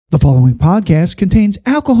The following podcast contains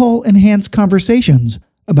alcohol-enhanced conversations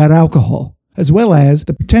about alcohol, as well as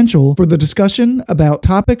the potential for the discussion about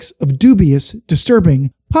topics of dubious,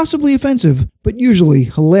 disturbing, possibly offensive, but usually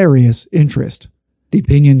hilarious interest. The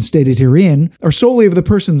opinions stated herein are solely of the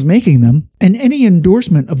persons making them, and any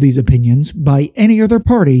endorsement of these opinions by any other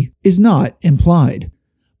party is not implied.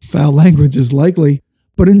 Foul language is likely,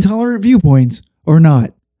 but intolerant viewpoints are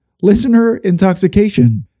not. Listener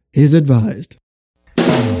intoxication is advised.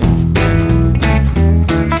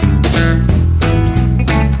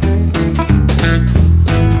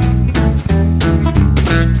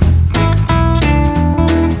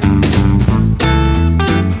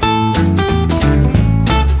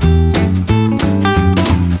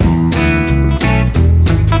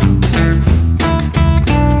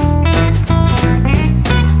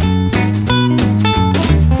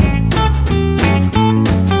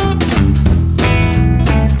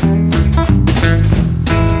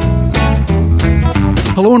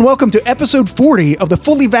 Hello and welcome to episode 40 of the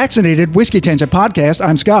Fully Vaccinated Whiskey Tangent Podcast.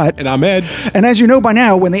 I'm Scott. And I'm Ed. And as you know by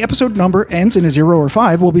now, when the episode number ends in a 0 or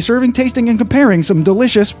 5, we'll be serving, tasting, and comparing some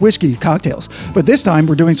delicious whiskey cocktails. But this time,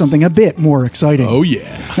 we're doing something a bit more exciting. Oh,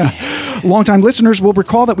 yeah. Longtime listeners will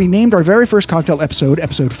recall that we named our very first cocktail episode,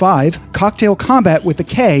 episode 5, Cocktail Combat with the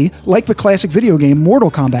K, like the classic video game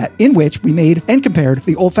Mortal Kombat, in which we made and compared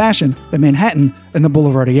the Old Fashioned, the Manhattan, and the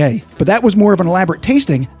Boulevardier. But that was more of an elaborate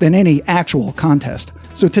tasting than any actual contest.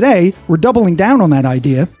 So today, we're doubling down on that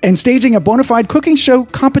idea and staging a bona fide cooking show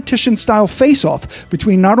competition-style face-off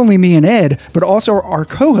between not only me and Ed, but also our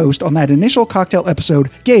co-host on that initial cocktail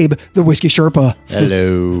episode, Gabe, the Whiskey Sherpa.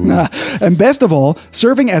 Hello. And best of all,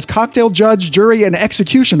 serving as cocktail judge, jury, and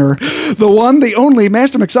executioner, the one, the only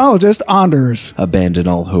master mixologist, Anders. Abandon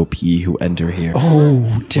all hope, ye who enter here.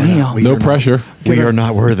 Oh, damn. No pressure. We are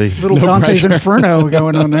not worthy. Little No Dante's pressure. Inferno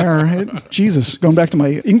going on there. Jesus, going back to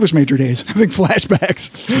my English major days, having flashbacks.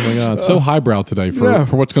 Oh, my God. So highbrow today for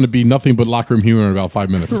what's going to be nothing but locker room humor in about 5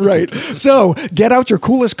 minutes. Right. So get out your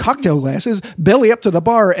coolest cocktail glasses, belly up to the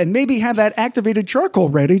bar, and maybe have that activated charcoal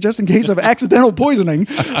ready just in case of accidental poisoning,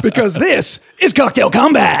 because this is Cocktail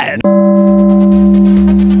Combat.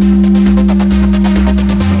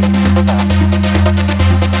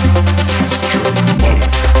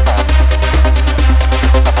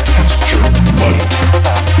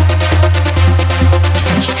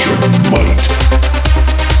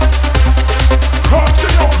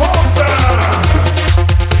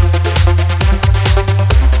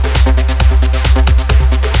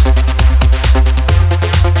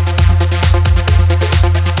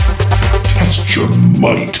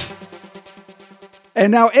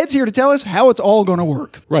 And now Ed's here to tell us how it's all going to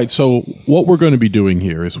work. Right. So what we're going to be doing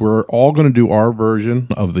here is we're all going to do our version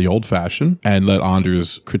of the old fashioned and let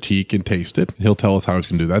Anders critique and taste it. He'll tell us how he's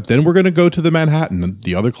going to do that. Then we're going to go to the Manhattan,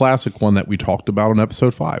 the other classic one that we talked about on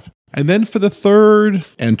episode 5. And then for the third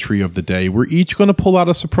entry of the day, we're each going to pull out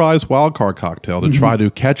a surprise wildcard cocktail to try to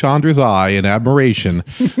catch Anders' eye in admiration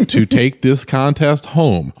to take this contest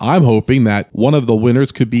home. I'm hoping that one of the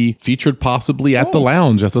winners could be featured possibly at the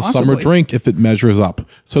lounge as a summer drink if it measures up.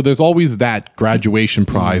 So there's always that graduation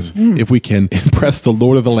prize if we can impress the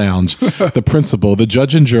Lord of the Lounge, the principal, the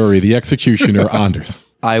judge and jury, the executioner, Anders.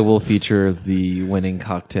 I will feature the winning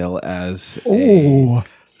cocktail as Oh,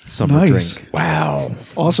 summer nice. drink. Wow.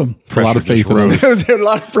 Awesome. It's a lot of faith in us. There's a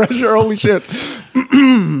lot of pressure. Holy shit.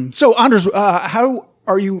 So, Anders, how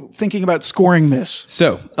are you thinking about scoring this?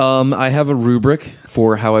 So, I have a rubric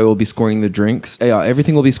for how I will be scoring the drinks.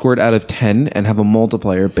 Everything will be scored out of 10 and have a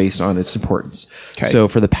multiplier based on its importance. Okay. So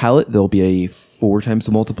for the palate, there'll be a 4 times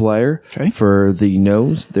the multiplier. Okay. For the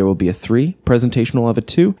nose, there will be a 3. Presentation will have a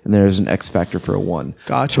 2. And there's an X factor for a 1.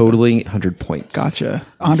 Gotcha. Totaling 100 points. Gotcha.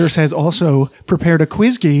 Anders has also prepared a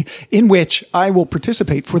quizzy in which I will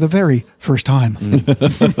participate for the very first time.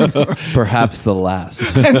 Perhaps the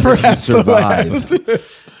last. And perhaps the Survived.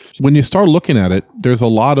 last. When you start looking at it, there's a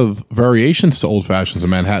lot of variations to old fashions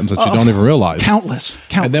and Manhattans that you don't even realize. Countless.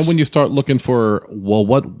 And then when you start looking for, well,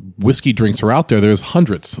 what whiskey drinks are out there, there's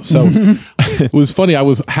hundreds. So it was funny. I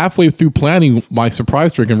was halfway through planning my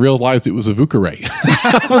surprise drink and realized it was a Vucare.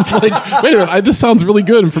 I was like, wait a minute, this sounds really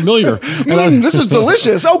good and familiar. And this is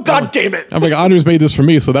delicious. Oh, God damn it. I'm like, Anders made this for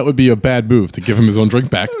me, so that would be a bad move to give him his own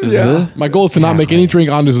drink back. Yeah. My goal is to not make any drink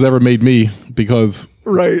Anders has ever made me, because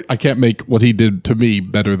Right. I can't make what he did to me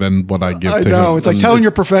better than what I give to him. I know. It's like telling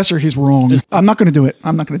your professor he's wrong. I'm not going to do it.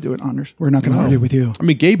 I'm not going to do it, Anders. We're not going to argue with you. I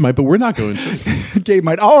mean, Gabe might, but we're not going to. Gabe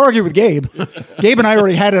might. I'll argue with Gabe. Gabe and I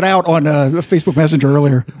already had it out on Facebook Messenger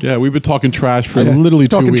earlier. Yeah, we've been talking trash for literally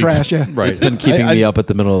 2 Talking weeks. trash, yeah. Right. It's been keeping me up at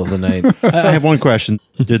the middle of the night. I have one question.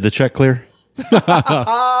 Did the check clear?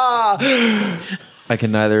 I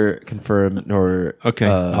can neither confirm nor Okay,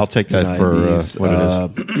 I'll take that deny for these, what it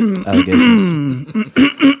is. allegations.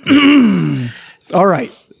 All right.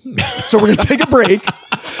 So we're going to take a break.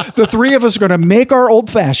 The three of us are going to make our old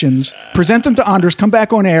fashions, present them to Anders, come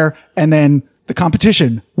back on air, and then the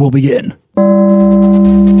competition will begin.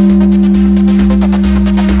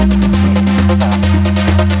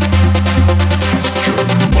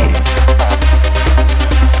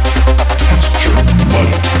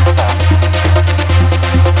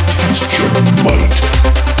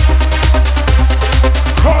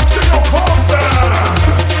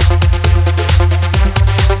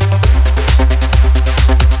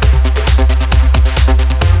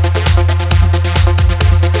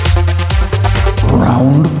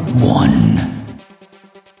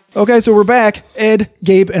 Okay, so we're back. Ed,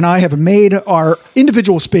 Gabe, and I have made our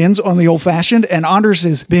individual spins on the old-fashioned, and Anders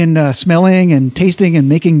has been smelling and tasting and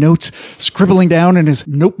making notes, scribbling down in his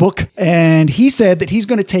notebook, and he said that he's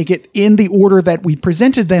going to take it in the order that we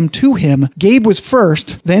presented them to him. Gabe was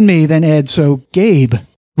first, then me, then Ed. So, Gabe,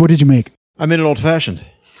 what did you make? I made an old-fashioned.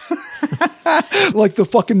 Like the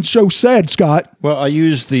fucking show said, Scott. Well, I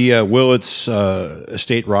used the Willits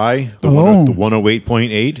Estate Rye, the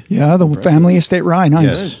 108.8. Yeah, the family estate rye. Nice.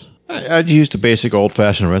 Yes. I used a basic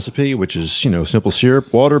old-fashioned recipe, which is, simple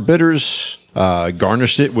syrup, water, bitters,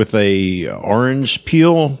 garnished it with a orange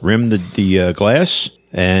peel, rimmed the glass,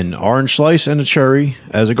 and orange slice and a cherry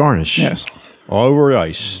as a garnish. Yes. All over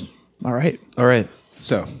ice. All right. All right.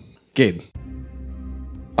 So, Gabe,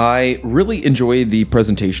 I really enjoy the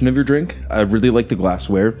presentation of your drink. I really like the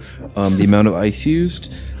glassware, the amount of ice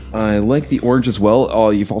used. I like the orange as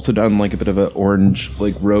well. You've also done like a bit of an orange,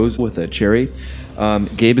 like rose with a cherry.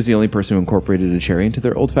 Gabe is the only person who incorporated a cherry into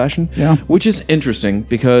their old fashioned, which is interesting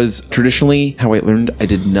because traditionally, how I learned, I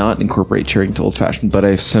did not incorporate cherry into old fashioned, but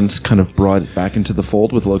I've since kind of brought it back into the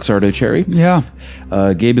fold with Luxardo cherry. Yeah.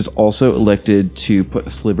 Gabe is also elected to put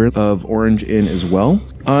a sliver of orange in as well.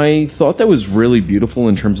 I thought that was really beautiful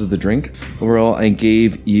in terms of the drink. Overall, I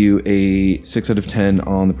gave you a 6 out of 10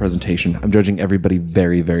 on the presentation. I'm judging everybody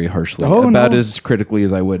very, very harshly. About as critically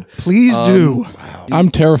as I would. Please do.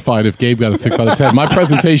 I'm terrified if Gabe got a 6 out of 10. My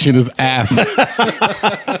presentation is ass.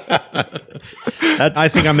 I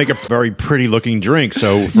think I make a very pretty looking drink.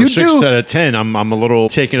 So for You 6 do. out of 10, I'm a little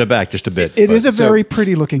taken aback just a bit. It is a very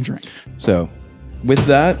pretty looking drink. So, with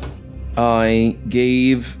that, I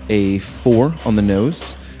gave a 4 on the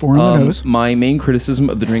nose. 4 on the nose. My main criticism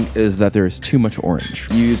of the drink is that there is too much orange.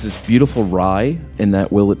 You use this beautiful rye in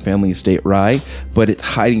that Willett Family Estate rye, but it's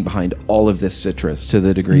hiding behind all of this citrus to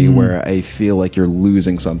the degree where I feel like you're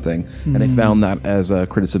losing something. And I found that as a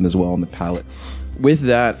criticism as well on the palate. With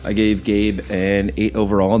that, I gave Gabe an 8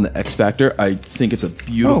 overall on the X Factor. I think it's a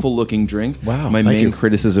beautiful looking drink. Wow, My thank main you.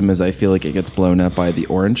 criticism is I feel like it gets blown up by the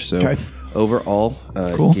orange. So Okay. overall,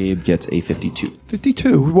 Cool. Gabe gets a 52.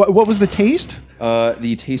 52. What was the taste?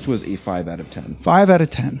 The taste was a 5 out of 10. 5 out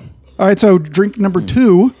of 10. All right, so drink number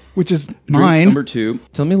 2, which is mine. Drink number 2.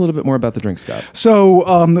 Tell me a little bit more about the drink, Scott.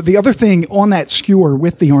 So the other thing on that skewer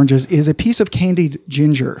with the oranges is a piece of candied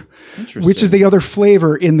ginger, which is the other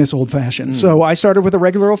flavor in this old fashioned. So I started with a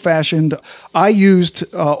regular old fashioned. I used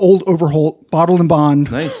Old Overholt Bottled and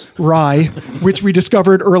Bond Nice. rye, which we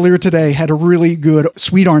discovered earlier today had a really good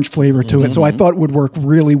sweet orange flavor to it. So I thought would work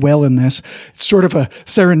really well in this. It's sort of a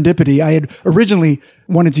serendipity. I had originally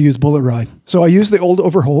wanted to use bullet rye. So I used the Old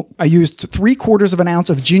Overholt. I used 3/4 of an ounce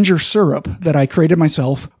of ginger syrup that I created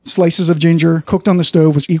myself, slices of ginger cooked on the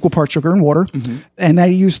stove with equal parts sugar and water. And I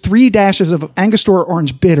used 3 dashes of Angostura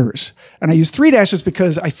orange bitters. And I used 3 dashes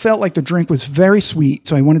because I felt like the drink was very sweet.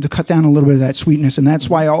 So I wanted to cut down a little bit of that sweetness. And that's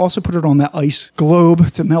why I also put it on that ice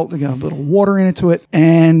globe to melt, a little water into it.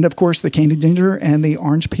 And of course, the candied ginger and the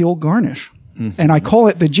orange peel garnish. And I call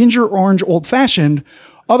it the ginger orange old fashioned,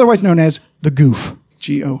 otherwise known as the Goof.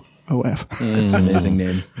 Goof. That's an amazing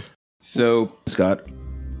name. So, Scott,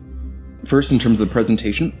 first in terms of the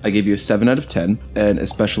presentation, I gave you a 7 out of 10, and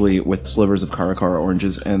especially with slivers of Caracara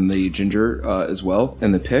oranges and the ginger as well,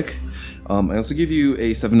 and the pick. I also give you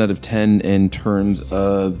a 7 out of 10 in terms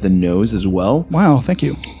of the nose as well. Wow, thank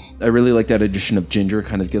you. I really like that addition of ginger,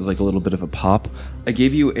 kind of gives like a little bit of a pop. I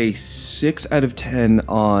gave you a 6 out of 10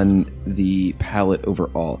 on the palate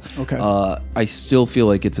overall. Okay. I still feel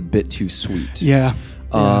like it's a bit too sweet. Yeah,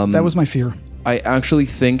 that was my fear. I actually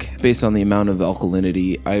think, based on the amount of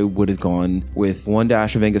alkalinity, I would have gone with 1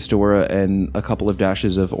 dash of Angostura and a couple of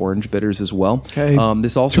dashes of orange bitters as well. Okay.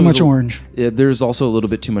 This also Too is much orange. There's also a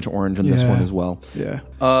little bit too much orange in this Yeah. one as well. Yeah.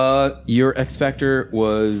 Your X Factor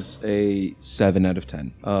was a 7 out of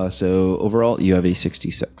 10. So overall, you have a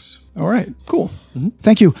 66. All right. Cool.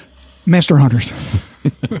 Thank you, Master Hunters.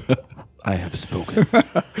 I have spoken.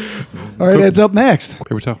 All right, Ed's up next.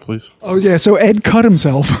 Paper towel, please. Oh, yeah, so Ed cut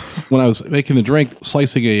himself. When I was making the drink,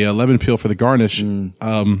 slicing a lemon peel for the garnish,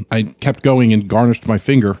 I kept going and garnished my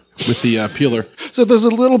finger with the peeler. So there's a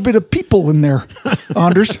little bit of people in there,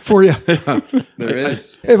 Anders, for you. There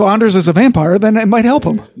is. If Anders is a vampire, then it might help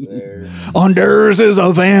him. Anders is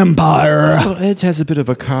a vampire. Well, Ed's has a bit of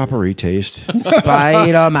a coppery taste.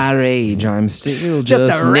 Despite all my rage, I'm still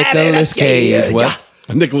just a rat in a Nicolas Cage. cage. What?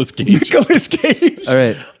 Nicolas Cage. Nicolas Cage. All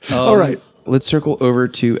right. All right. Let's circle over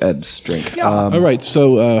to Ed's drink. All right,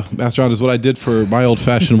 so Master Anders, what I did for my old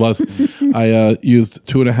fashioned was I used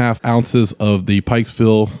 2.5 ounces of the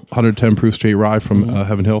Pikesville 110 proof straight rye from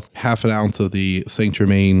Heaven Hill, half an ounce of the Saint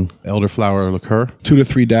Germain elderflower liqueur, 2 to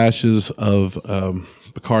 3 dashes of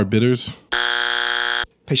Picard bitters,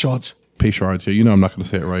 Peychaud's. Peychaud's. Yeah, you know I'm not going to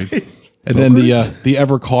say it right. And then the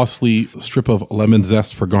ever costly strip of lemon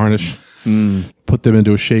zest for garnish. Put them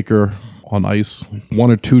into a shaker on ice,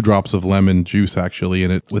 1 or 2 drops of lemon juice actually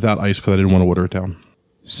in it, without ice because I didn't want to water it down.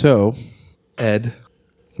 So, Ed,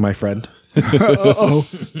 my friend. Uh-oh.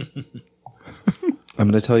 I'm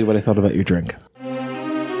going to tell you what I thought about your drink.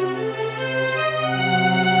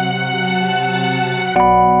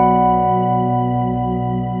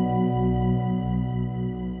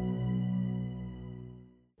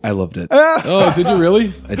 I loved it. Oh, did you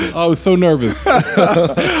really? I did. Oh, I was so nervous.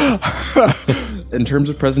 In terms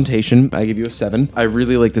of presentation, I give you a 7. I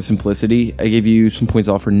really like the simplicity. I gave you some points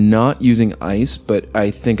off for not using ice, but I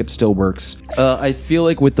think it still works. I feel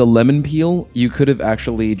like with the lemon peel, you could have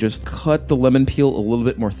actually just cut the lemon peel a little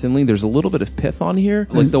bit more thinly. There's a little bit of pith on here,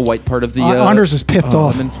 like the white part of the... Anders is pithed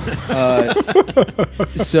off. lemon.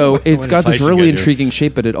 So it's got this enticing really idea. intriguing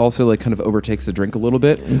shape, but it also like kind of overtakes the drink a little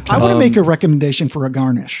bit. I want to make a recommendation for a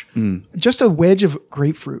garnish. Just a wedge of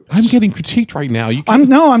grapefruit. I'm getting critiqued right now. You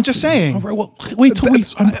I'm just saying. All right, well, wait till we...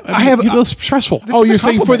 I have- You know, it's stressful. This Oh, is a you're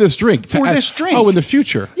saying for compliment. this drink. For this drink. Oh, in the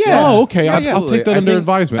future. Yeah. Oh, okay. Yeah, I'll absolutely. take that I under think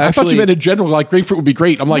advisement. I thought actually- you meant in general, like grapefruit would be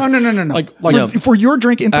great. I'm like... No. Like, For your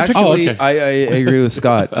drink in particular. Actually, okay. I agree with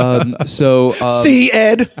Scott. See,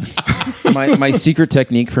 Ed. my secret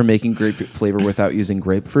technique for making grapefruit flavor without using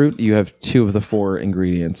grapefruit, you have 2 of the 4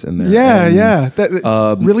 ingredients in there. Yeah, And yeah.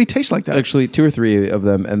 That really tastes like that. Actually, 2 or 3 of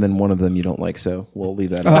them, and then one of them you don't like, so we'll leave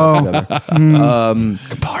that Oh. out together.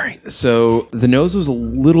 Campari. So the nose was a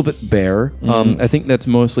little bit bare. I think that's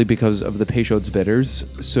mostly because of the Peychaud's bitters.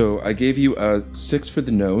 So I gave you a 6 for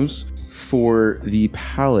the nose. For the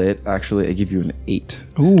palate, actually, I give you an 8.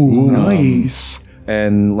 Ooh, nice.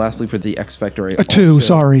 And lastly, for the X Factor, A 2,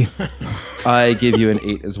 sorry. I give you an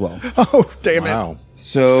 8 as well. Oh, damn it. Wow.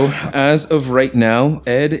 So, as of right now,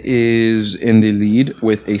 Ed is in the lead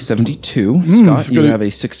with a 72. Scott, you have a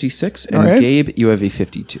 66. And right. Gabe, you have a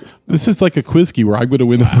 52. this is like a Quizkey where I'm going to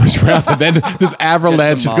win the first round, and then this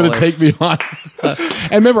avalanche is going to take me on.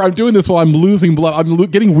 And remember, I'm doing this while I'm losing blood. I'm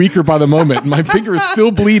getting weaker by the moment. My finger is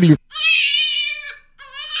still bleeding.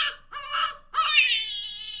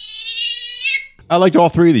 I liked all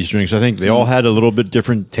 3 of these drinks. I think they all had a little bit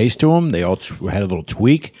different taste to them. They all had a little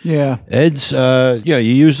tweak. Yeah. Ed's, you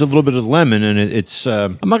used a little bit of lemon, and it's.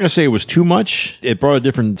 I'm not going to say it was too much. It brought a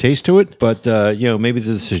different taste to it, but maybe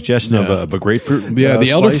the suggestion of a grapefruit. Yeah, the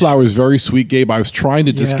slice. elderflower is very sweet, Gabe. I was trying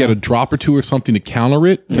to just Yeah. get a drop or 2 or something to counter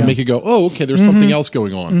it to make it go, oh, okay, there's something else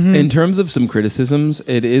going on. In terms of some criticisms,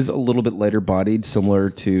 it is a little bit lighter bodied, similar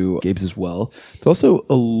to Gabe's as well. It's also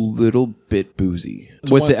a little bit boozy.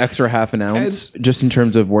 With the extra half an ounce, just in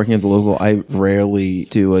terms of working at the local, I rarely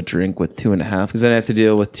do a drink with 2.5 because then I have to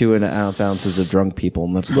deal with 2.5 ounces of drunk people,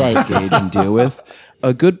 and that's what I Right. gauge and deal with.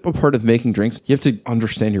 A good part of making drinks, you have to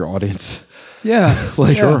understand your audience. Yeah.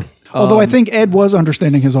 Like, Sure. Although I think Ed was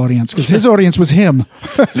understanding his audience because his audience was him.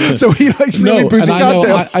 So he likes really boozy and I know,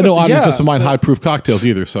 cocktails. I know Anders Yeah. doesn't mind high proof cocktails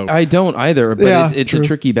either. So I don't either, but Yeah, it's true. a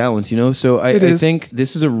tricky balance, you know? So I It is. think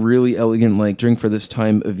this is a really elegant drink for this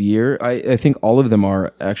time of year. I think all of them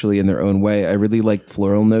are actually in their own way. I really like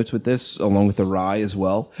floral notes with this, along with the rye as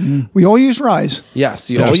well. We all use rise. Yes,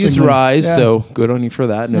 you all use Interestingly. rye, Yeah. so good on you for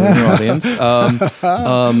that, knowing your audience.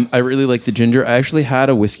 I really like the ginger. I actually had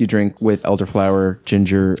a whiskey drink with elderflower,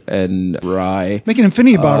 ginger, and rye. Make an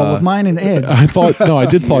infinity bottle with mine and Ed's. I thought, no, I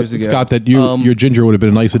did thought, Years ago. Scott, that your ginger would have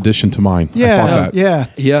been a nice addition to mine. I thought Yeah, that. yeah.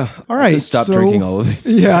 Yeah. All right, I just stopped so- drinking all of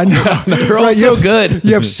these. Yeah, I know. They're all Right, so good.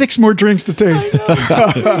 You have 6 more drinks to taste.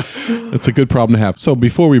 It's a good problem to have. So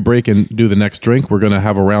before we break and do the next drink, we're going to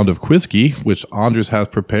have a round of Quizkey, which Anders has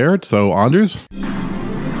prepared. So, Anders?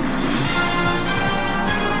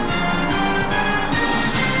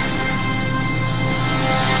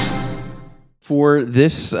 For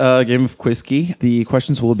this game of Quizkey, the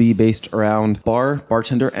questions will be based around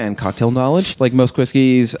bartender, and cocktail knowledge. Like most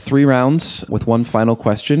Quizkeys, 3 rounds with one final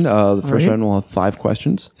question. The first round will have 5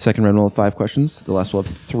 questions. The second round will have 5 questions. The last will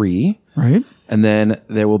have 3. Right. And then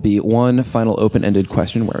there will be one final open-ended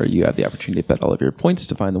question where you have the opportunity to bet all of your points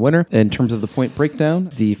to find the winner. In terms of the point breakdown,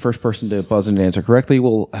 the first person to buzz in and answer correctly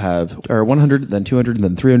will have 100, then 200,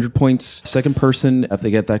 then 300 points. Second person, if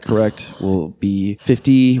they get that correct, will be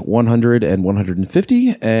 50, 100, and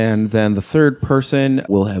 150. And then the third person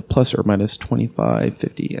will have plus or minus 25,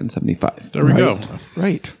 50, and 75. There we go.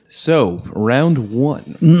 Right. So, round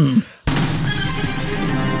 1.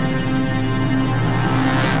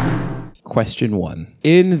 Question 1.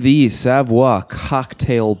 In the Savoy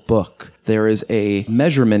cocktail book, there is a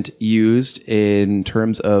measurement used in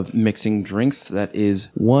terms of mixing drinks that is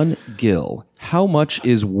 1 gill. How much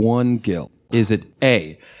is 1 gill? Is it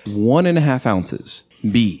A, 1.5 ounces,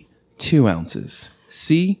 B, 2 ounces,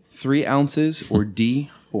 C, 3 ounces, or D,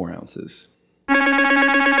 4 ounces?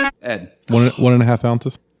 Ed. 1.5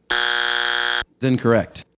 ounces. It's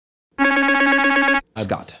incorrect.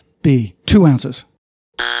 Scott. B. 2 ounces.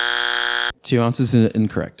 2 ounces is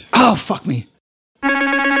incorrect. Oh, fuck me.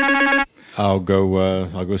 I'll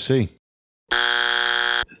go C.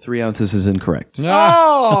 3 ounces is incorrect.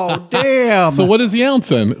 Oh, damn. So what is the ounce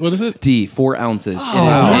then? What is it? D, 4 ounces.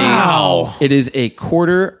 Wow. It is a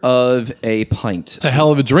quarter of a pint. It's a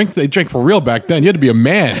hell of a drink. They drank for real back then. You had to be a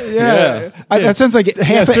man. Yeah. That sounds like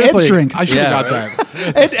half of seriously, Ed's drink. I should have got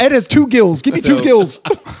that. Ed has 2 gills. Give me 2 gills.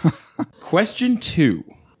 Question 2.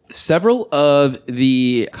 Several of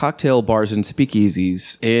the cocktail bars and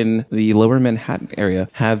speakeasies in the lower Manhattan area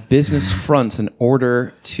have business fronts in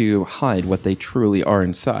order to hide what they truly are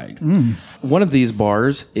inside. One of these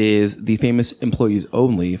bars is the famous Employees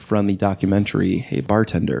Only from the documentary Hey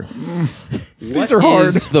Bartender. These are hard.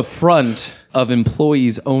 Is the front of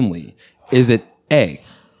Employees Only? Is it A,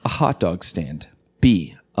 a hot dog stand,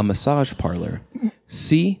 B, a massage parlor,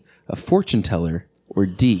 C, a fortune teller, or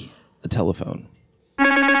D, a telephone?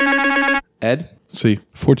 Ed? See,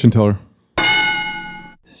 fortune teller.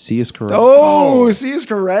 C is correct. Oh, C is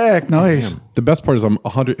correct. Nice. The best part is I'm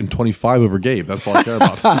 125 over Gabe. That's all I care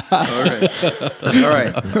about. All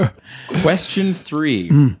right. Question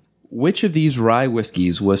 3. Which of these rye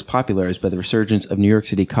whiskeys was popularized by the resurgence of New York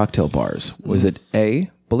City cocktail bars? Was it A,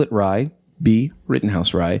 Bullet Rye, B,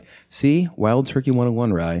 Rittenhouse Rye, C, Wild Turkey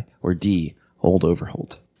 101 Rye, or D, Old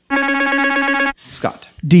Overholt? Scott.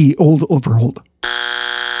 D. Old Overhold.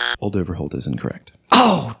 Old Overholt is incorrect.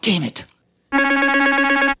 Oh, damn it.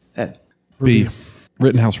 Ed. B,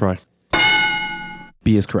 Rittenhouse Rye.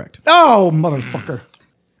 B is correct. Oh, motherfucker.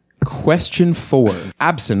 Question 4.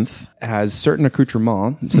 Absinthe has certain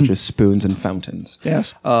accoutrements, such as spoons and fountains.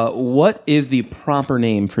 Yes. What is the proper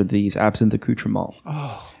name for these absinthe accoutrements?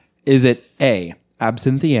 Is it A,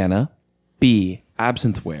 absinthiana, B,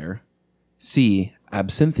 absintheware, C,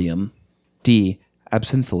 absinthium, D,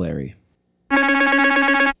 absinthillary?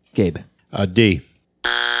 Gabe. D.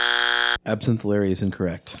 Absinthillary is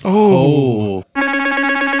incorrect. Oh.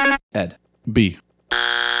 Ed. B.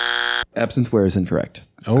 Absintheware is incorrect.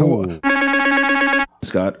 Oh.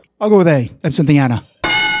 Scott. I'll go with A. Absinthiana.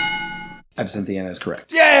 Absinthiana is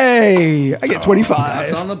correct. Yay! I get 25.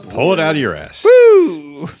 That's on the board. Pull it out of your ass.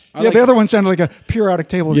 Woo! The other one sounded like a periodic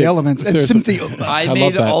table of the elements. seriously. Absinthium. I love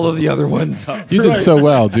made that. all of the other ones up. You did so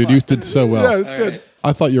well, dude. You did so well. Yeah, that's good.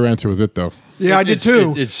 I thought your answer was it, though. Yeah, I did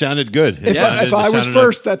too. It sounded good. If I was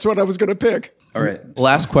first, that's what I was going to pick. All right.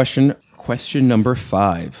 Last question. Question number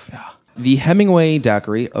 5. The Hemingway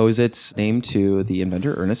daiquiri owes its name to the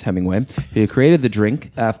inventor, Ernest Hemingway, who created the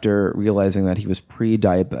drink after realizing that he was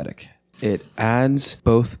pre-diabetic. It adds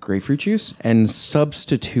both grapefruit juice and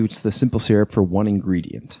substitutes the simple syrup for one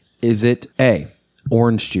ingredient. Is it A,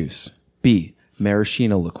 orange juice, B,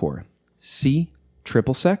 maraschino liqueur, C,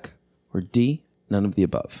 triple sec, or D, none of the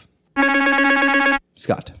above?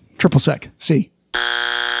 Scott. Triple sec. C.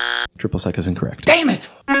 Triple sec is incorrect. Damn it!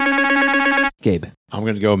 Gabe. I'm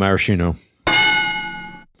going to go maraschino.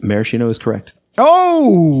 Maraschino is correct.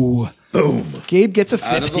 Oh! Boom. Gabe gets a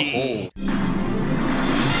 50.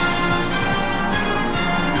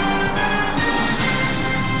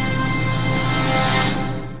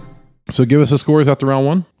 So give us the scores after round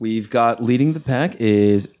 1. We've got leading the pack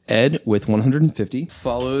is Ed with 150,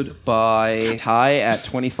 followed by tie at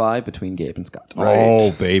 25 between Gabe and Scott.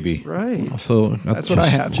 Oh, baby. Right. So That's what I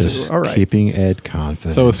have Just too. All right. keeping Ed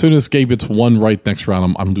confident. So as soon as Gabe gets 1 right next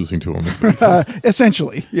round, I'm losing to him.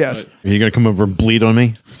 Essentially, yes. Are you going to come over and bleed on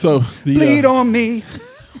me? So the, Bleed on me.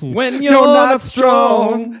 When You're not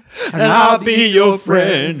strong. And I'll be your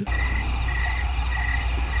friend.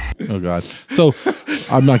 Oh, God. So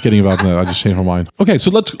I'm not getting about that. I just changed my mind. Okay,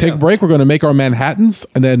 so let's take a break. We're going to make our Manhattans,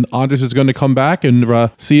 and then Anders is going to come back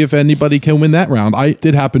and see if anybody can win that round. I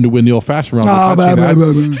did happen to win the old-fashioned round.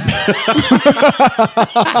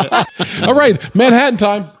 All right, Manhattan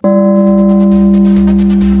time.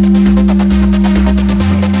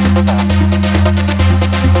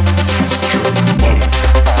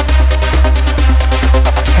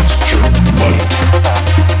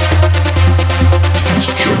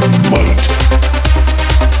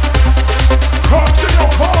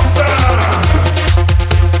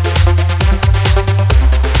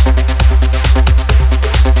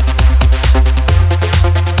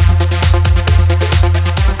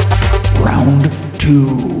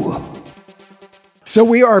 So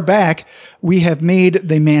we are back. We have made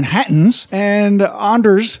the Manhattans, and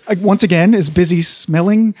Anders, once again, is busy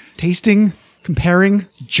smelling, tasting, comparing,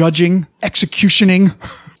 judging, executioning,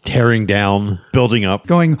 Tearing down, building up,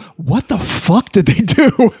 going, what the fuck did they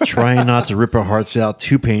do? trying not to rip our hearts out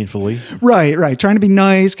too painfully Right. Trying to be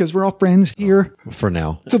nice because we're all friends here. for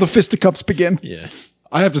now. Till the fisticuffs begin. Yeah.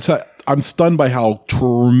 I have to tell you, I'm stunned by how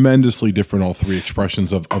tremendously different all three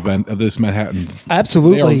expressions of this Manhattan.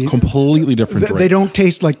 Absolutely. They are completely different drinks. They don't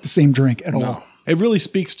taste like the same drink at all. It really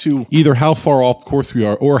speaks to either how far off course we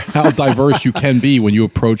are or how diverse you can be when you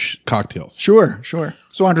approach cocktails. Sure.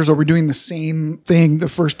 So, Anders, are we doing the same thing? The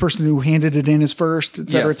first person who handed it in is first, et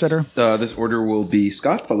cetera, et cetera? This order will be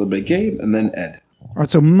Scott, followed by Gabe, and then Ed. All right,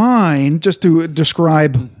 so mine, just to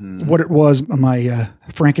describe what it was, my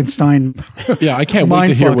Frankenstein. Yeah, I can't wait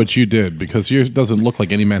to hear Mindfuck. what you did because yours doesn't look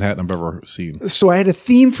like any Manhattan I've ever seen. So I had a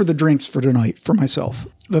theme for the drinks for tonight for myself.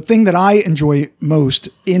 The thing that I enjoy most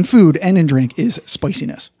in food and in drink is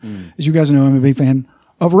spiciness. As you guys know, I'm a big fan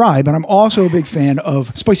of rye, but I'm also a big fan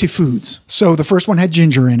of spicy foods. So the first one had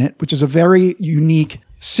ginger in it, which is a very unique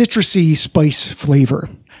citrusy spice flavor.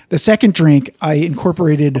 The second drink, I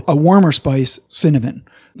incorporated a warmer spice, cinnamon,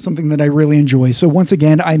 something that I really enjoy. So once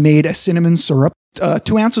again, I made a cinnamon syrup,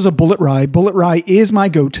 2 ounces of Bullet Rye. Bullet Rye is my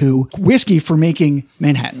go-to whiskey for making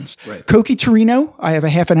Manhattans. Right. Coqui Torino, I have a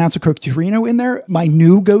half an ounce of Coqui Torino in there. My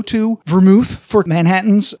new go-to vermouth for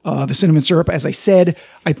Manhattans, the cinnamon syrup. As I said,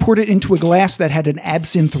 I poured it into a glass that had an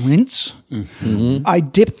absinthe rinse. I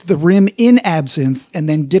dipped the rim in absinthe and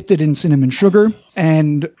then dipped it in cinnamon sugar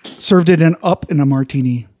and served it up in a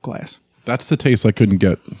martini glass. That's the taste I couldn't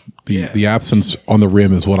get. The absence on the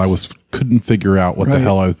rim is what I couldn't figure out what the Right.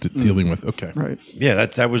 hell I was dealing with. Okay. Right. Yeah,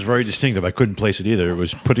 that was very distinctive. I couldn't place it either. It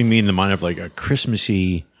was putting me in the mind of like a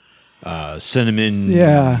Christmassy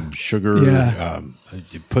cinnamon, sugar. Yeah.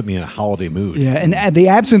 It put me in a holiday mood. Yeah, and the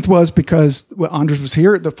absinthe was because Anders was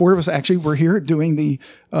here. The four of us actually were here doing the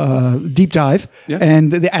deep dive,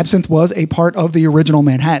 and the absinthe was a part of the original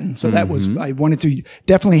Manhattan. So that was, I wanted to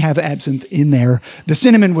definitely have absinthe in there. The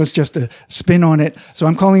cinnamon was just a spin on it. So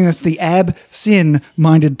I'm calling this the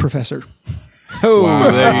Ab-Sin-Minded Professor. Oh,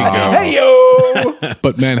 there you go. Hey, yo!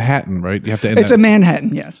 But Manhattan, right? You have to end It's that. a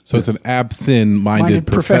Manhattan, yes. So it's an absinthe-minded Minded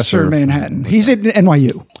professor. Manhattan. He's at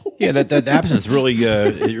NYU. Yeah, that absinthe really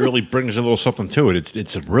it really brings a little something to it.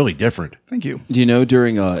 It's really different. Thank you. Do you know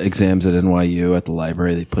during exams at NYU at the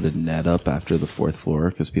library, they put a net up after the 4th floor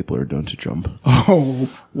because people are known to jump? Oh,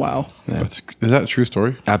 wow. Is that a true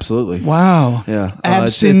story? Absolutely. Wow. Yeah.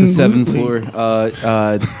 It's a 7th floor.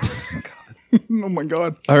 Oh, my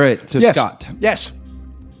God. All right. So, Yes. Scott, Yes.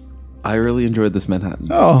 I really enjoyed this Manhattan.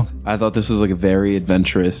 Oh, I thought this was like a very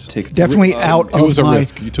adventurous take. definitely out It of was a my...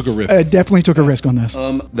 risk. You took a risk. I definitely took a risk on this.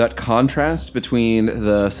 That contrast between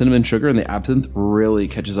the cinnamon sugar and the absinthe really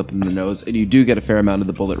catches up in the nose, and you do get a fair amount of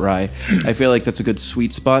the Bullet Rye. I feel like that's a good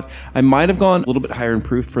sweet spot. I might have gone a little bit higher in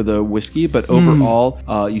proof for the whiskey, but overall,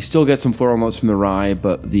 you still get some floral notes from the rye,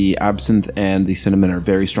 but the absinthe and the cinnamon are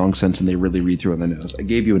very strong scents, and they really read through on the nose. I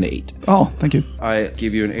gave you an 8. Oh, thank you. I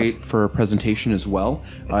gave you an 8 for presentation as well.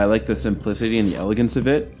 I like the simplicity and the elegance of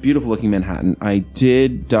it. Beautiful looking Manhattan. I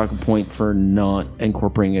did dock a point for not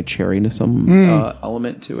incorporating a cherryness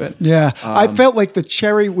element to it. Yeah, I felt like the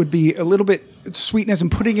cherry would be a little bit sweetness and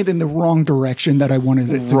putting it in the wrong direction that I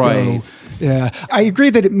wanted it to Right. go. Yeah, I agree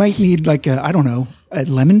that it might need like I don't know, a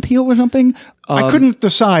lemon peel or something. I couldn't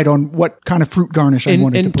decide on what kind of fruit garnish I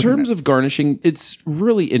wanted to In put terms in it. of garnishing, it's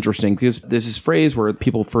really interesting because there's this phrase where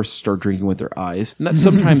people first start drinking with their eyes. And that's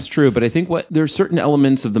sometimes true, but I think there's certain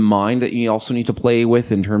elements of the mind that you also need to play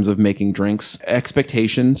with in terms of making drinks.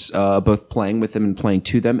 Expectations, both playing with them and playing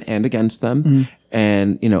to them and against them.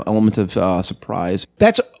 and elements of surprise.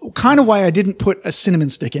 That's kind of why I didn't put a cinnamon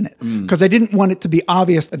stick in it, because I didn't want it to be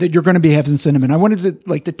obvious that you're going to be having cinnamon. I wanted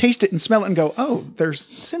to taste it and smell it and go, oh, there's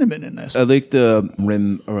cinnamon in this. I like the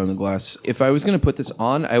rim around the glass. If I was going to put this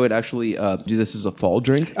on, I would actually do this as a fall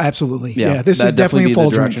drink. Absolutely. Yeah, Yeah, this is that'd definitely definitely a be fall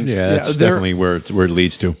the drink. direction. Yeah, that's definitely where it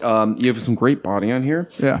leads to. You have some great body on here.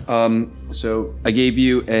 Yeah. So I gave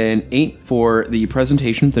you an 8 for the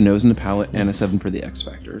presentation, the nose and the palate, and a 7 for the X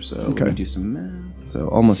factor. So let me do some math. So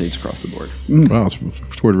almost 8s across the board. Wow, it's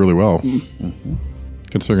scored really well.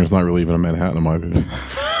 Considering it's not really even a Manhattan in my opinion.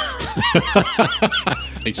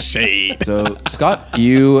 Say shade. So Scott,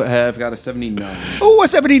 you have got a 79. Ooh, a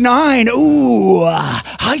 79. Ooh,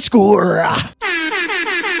 high score.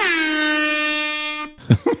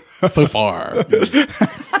 So far.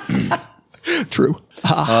 True.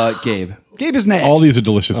 Gabe. Gabe is next. All these are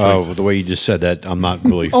delicious drinks. Oh, the way you just said that, I'm not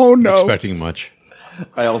really Oh, no. expecting much.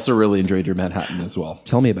 I also really enjoyed your Manhattan as well.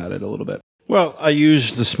 Tell me about it a little bit. Well, I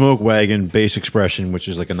used the Smoke Wagon base expression, which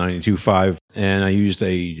is like a 92.5, and I used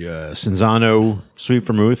a Cinzano sweet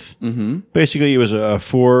vermouth. Mm-hmm. Basically, it was a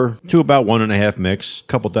 4 to about 1.5 mix,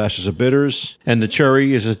 couple dashes of bitters, and the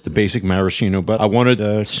cherry is the basic maraschino. But I wanted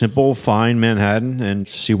a simple, fine Manhattan, and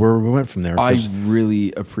see where we went from there. I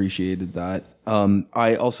really appreciated that.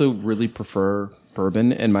 I also really prefer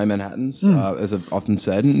bourbon in my Manhattans, as I've often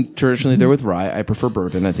said. And traditionally, they're with rye. I prefer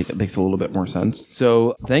bourbon. I think it makes a little bit more sense.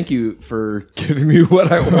 So thank you for giving me what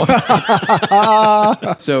I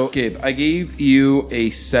want. So, Gabe, I gave you a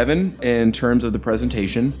 7 in terms of the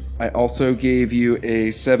presentation. I also gave you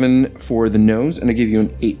a 7 for the nose, and I gave you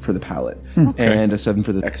an 8 for the palate, and a 7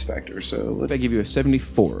 for the X factor. So I give you a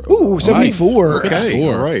 74. Ooh, 74. Nice. okay,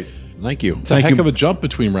 Score. all right. Thank you. It's a heck of a jump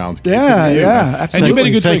between rounds, Gabe. Yeah, Good for you. yeah, And you made a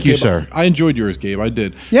absolutely. good Thank drink, you, Gabe. sir. I enjoyed yours, Gabe. I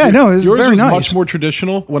did. Yeah, no, it was yours very was nice. much more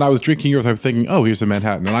traditional. When I was drinking yours, I was thinking, oh, here's a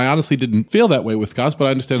Manhattan. And I honestly didn't feel that way with Scott's, but I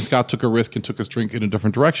understand Scott took a risk and took his drink in a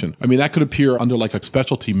different direction. I mean, that could appear under like a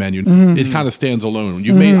specialty menu. It kind of stands alone.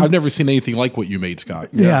 You made. I've never seen anything like what you made, Scott.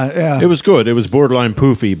 Yeah. It was good. It was borderline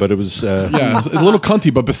poofy, but it was... Yeah, it's a little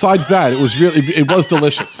cunty, but besides that, it was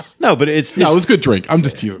delicious. No, but it's No, it was a good drink. I'm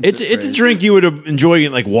just teasing. It's a drink you would enjoy,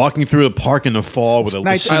 like walking through the park in the fall with a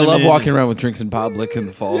nice. I love cinnamon. walking around with drinks in public in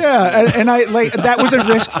the fall. Yeah, and I like that was a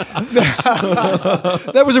risk.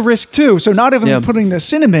 That was a risk too. So not even putting the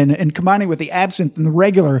cinnamon and combining with the absinthe and the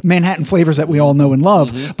regular Manhattan flavors that we all know and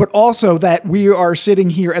love, but also that we are sitting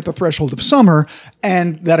here at the threshold of summer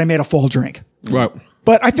and that I made a fall drink. Right.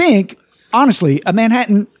 But I think honestly, a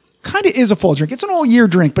Manhattan kind of is a fall drink. It's an all year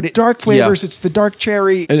drink, but it's dark flavors. Yeah. It's the dark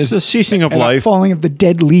cherry. It's the seasoning of life. Falling of the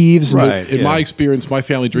dead leaves. Right. In my experience, my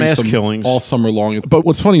family drinks Mass them killings. all summer long. But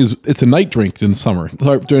what's funny is it's a night drink in summer.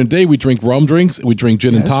 So during the day, we drink rum drinks, we drink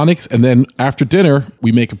gin and tonics, and then after dinner,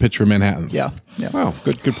 we make a pitcher of Manhattans. Yeah. Wow,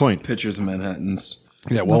 good point. Pictures of Manhattans.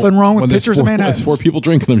 Yeah, well, Nothing wrong with when there's pitchers of four- Manhattans. There's 4 people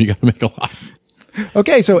drinking them, you got to make a lot.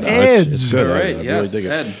 Okay, so It's Ed's. good. All I right, really yes, dig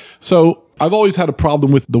it. Ed. So I've always had a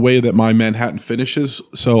problem with the way that my Manhattan finishes.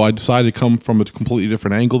 So I decided to come from a completely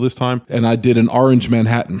different angle this time. And I did an orange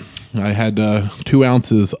Manhattan. I had 2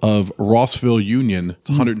 ounces of Rossville Union. It's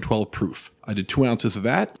 112 proof. I did 2 ounces of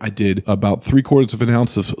that. I did about 3/4 of an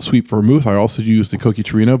ounce of sweet vermouth. I also used the Coqui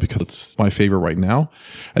Torino because it's my favorite right now.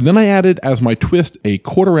 And then I added, as my twist, a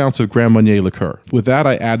 1/4 ounce of Grand Marnier liqueur. With that,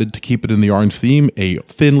 I added, to keep it in the orange theme, a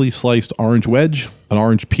thinly sliced orange wedge, an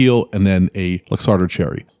orange peel, and then a Luxardo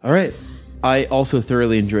cherry. All right. I also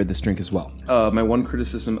thoroughly enjoyed this drink as well. My one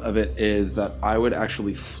criticism of it is that I would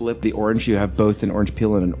actually flip the orange. You have both an orange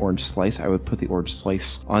peel and an orange slice. I would put the orange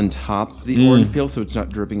slice on top of the orange peel so it's not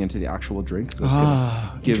dripping into the actual drink. So it's going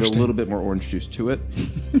to give a little bit more orange juice to it.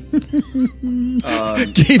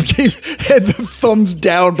 Gabe had the thumbs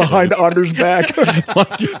down behind Anders' back.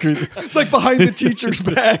 It's like behind the teacher's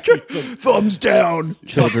back. Thumbs down.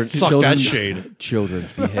 Children, that shade. Children,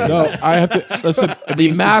 behave. No, I have to listen.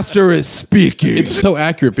 The master is speaking. It's so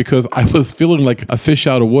accurate because I was feeling like a fish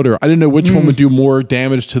out of water. I didn't know which one would do more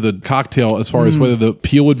damage to the cocktail as far as whether the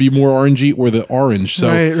peel would be more orangey or the orange. So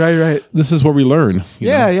Right. this is where we learn. you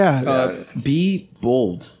know? Yeah. Be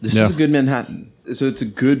bold. This Yeah. is a good Manhattan. So it's a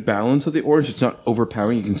good balance of the orange. It's not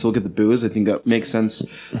overpowering. You can still get the booze. I think that makes sense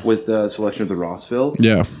with the selection of the Rossville.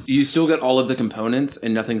 Yeah. You still get all of the components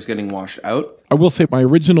and nothing's getting washed out. I will say my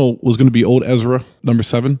original was going to be Old Ezra, number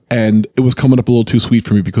 7, and it was coming up a little too sweet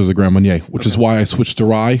for me because of Grand Marnier, which is why I switched to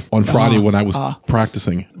rye on Friday when I was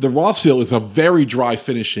practicing. The Rossville is a very dry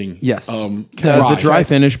finishing. Yes. Rye. The dry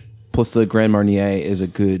finish plus the Grand Marnier is a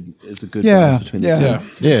good balance between the two. Yeah.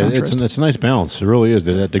 Yeah, it's a nice balance. It really is.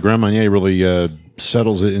 The Grand Marnier really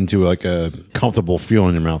settles it into like a comfortable feel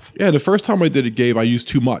in your mouth. Yeah, the first time I did it, Gabe, I used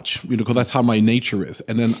too much, because that's how my nature is.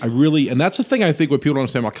 And then and that's the thing I think what people don't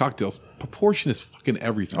understand about cocktails. Proportion is fucking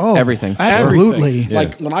everything. Oh, Everything. absolutely. Everything.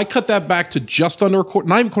 Like when I cut that back to just under a quarter,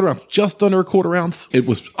 not even quarter ounce, just under a quarter ounce,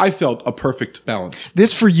 I felt a perfect balance.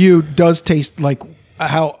 This for you does taste like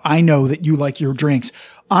how I know that you like your drinks.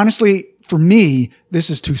 Honestly, for me, this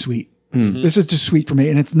is too sweet. This is too sweet for me,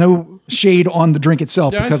 and it's no shade on the drink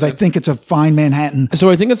itself because I think it's a fine Manhattan. So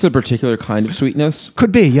I think it's a particular kind of sweetness.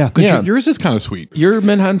 Could be, yeah. Yeah. Yours is kind of sweet. Your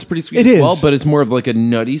Manhattan's pretty sweet It as is. well, but it's more of like a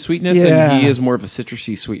nutty sweetness, Yeah. and he is more of a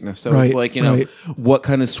citrusy sweetness. So Right, it's like, right. what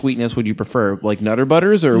kind of sweetness would you prefer? Like Nutter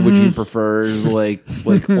Butters, or would you prefer like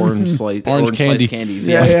orange slice candy. slice candies?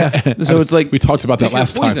 Yeah. So it's like We talked about that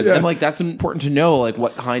because last time. poison. And like that's important to know, like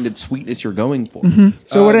what kind of sweetness you're going for.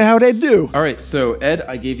 So how'd they do? All right, so Ed,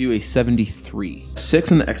 I gave you a 73.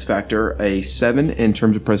 6 in the X Factor, a 7 in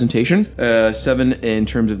terms of presentation, 7 in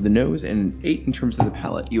terms of the nose, and 8 in terms of the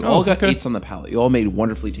palate. You all got 8s on the palate. You all made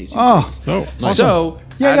wonderfully tasty drinks. So,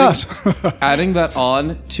 Yay, us. adding that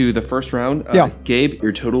on to the first round, Gabe,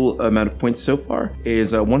 your total amount of points so far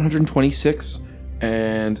is 126,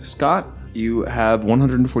 and Scott, you have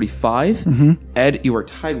 145. Ed, you are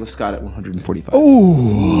tied with Scott at 145.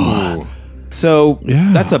 Ooh. So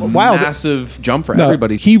that's a massive jump for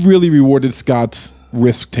everybody. He really rewarded Scott's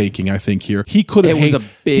risk taking, I think, here. He could have It was a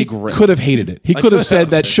big risk. could have hated it. He could have said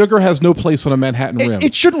that sugar has no place on a Manhattan rim.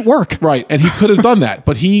 It shouldn't work. Right. And he could have done that,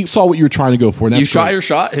 but he saw what you were trying to go for. And You that's shot great. your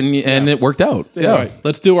shot, and it worked out. All right.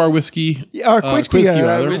 Let's do our whiskey. Our Quizkey,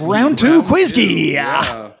 rather. round 2 Quizkey.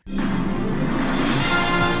 Yeah.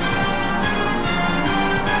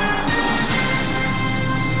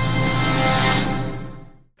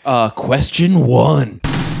 Question 1.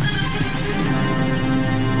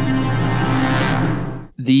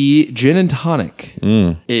 The gin and tonic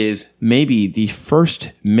is maybe the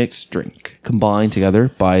first mixed drink combined together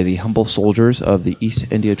by the humble soldiers of the East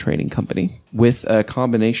India Trading Company with a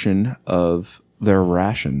combination of their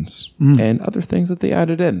rations and other things that they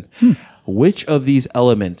added in. Which of these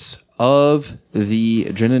elements of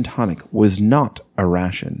the gin and tonic was not a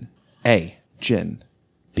ration? A, gin.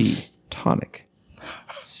 B, tonic.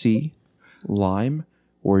 C, lime.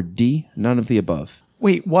 Or D, none of the above.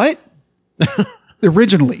 Wait, what?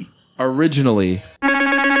 Originally.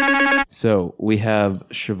 So we have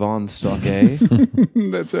Siobhan Stockay.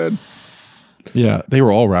 That's it. Yeah, they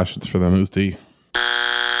were all rations for them. It was D.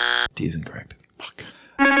 D is incorrect. Fuck.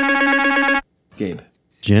 Gabe.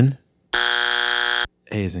 Gin?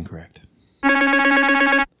 A is incorrect.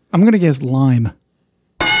 I'm going to guess lime.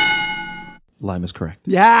 Lime is correct.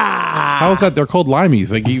 Yeah. How is that? They're called limeys.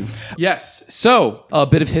 They give. Yes. So, a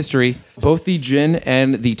bit of history. Both the gin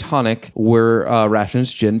and the tonic were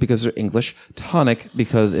rations. Gin because they're English. Tonic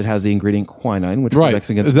because it has the ingredient quinine, which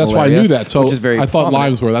protects against That's malaria, why I knew that. So which is very I thought prominent.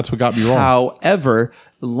 limes were. That's what got me wrong. However,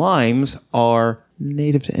 limes are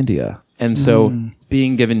native to India. And so,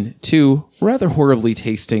 being given 2 rather horribly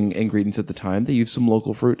tasting ingredients at the time, they used some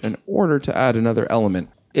local fruit in order to add another element.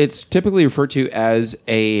 It's typically referred to as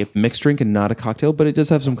a mixed drink and not a cocktail, but it does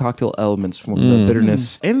have some cocktail elements from the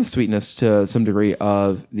bitterness and the sweetness to some degree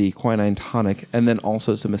of the quinine tonic, and then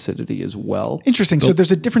also some acidity as well. Interesting. So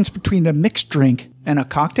there's a difference between a mixed drink and a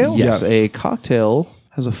cocktail? Yes, a cocktail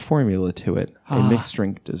has a formula to it. A mixed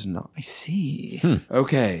drink does not. I see.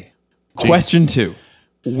 Okay. Question 2.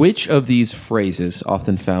 Which of these phrases,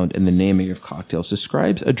 often found in the naming of cocktails,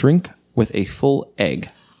 describes a drink with a full egg?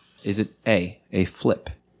 Is it A, flip,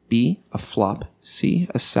 B, a flop, C,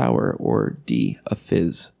 a sour, or D, a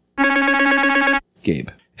fizz? Gabe.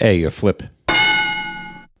 A flip.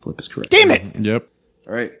 Flip is correct. Damn it. Yep.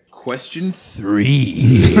 All right. Question 3.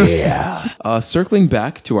 Yeah. Circling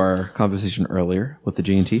back to our conversation earlier with the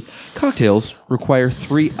G&T, cocktails require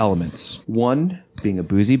 3 elements. 1 being a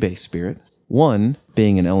boozy base spirit, 1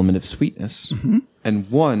 being an element of sweetness, and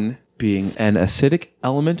 1 being an acidic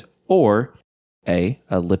element, or A,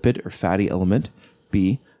 a lipid or fatty element,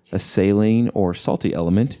 B, a saline or salty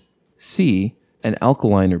element, C, an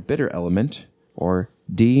alkaline or bitter element, or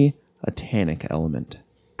D, a tannic element.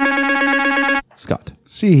 Scott.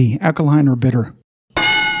 C, alkaline or bitter.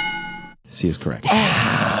 C is correct.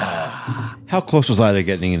 How close was I to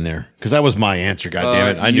getting in there? Because that was my answer,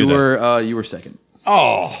 goddammit. I knew that. You were second.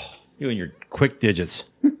 Oh, you and your quick digits.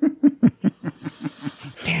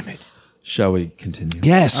 Damn it. Shall we continue?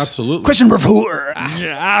 Yes. Absolutely. Question number 4.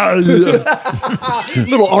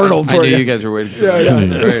 Little Arnold I for knew you. you guys were waiting for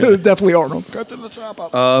that. Right. Definitely Arnold. Cut to the chop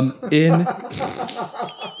up.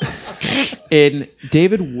 In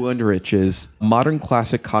David Wondrich's modern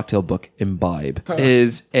classic cocktail book, Imbibe,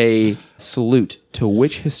 is a salute to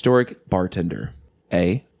which historic bartender?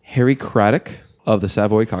 A. Harry Craddock of the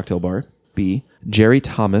Savoy Cocktail Bar. B. Jerry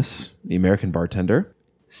Thomas, the American bartender.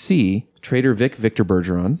 C. Trader Vic Victor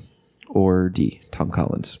Bergeron. Or D. Tom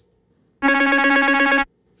Collins.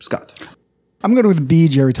 Scott. I'm going with B,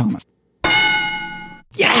 Jerry Thomas.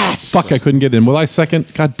 Yes. Fuck, I couldn't get in. Will I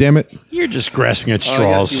second? God damn it. You're just grasping at Oh,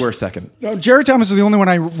 straws. yes, you were second. No, Jerry Thomas is the only one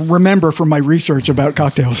I remember from my research about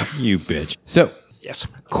cocktails. You bitch. So, Yes.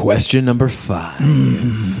 question number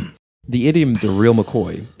 5. The idiom "the real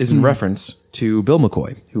McCoy" is in reference to Bill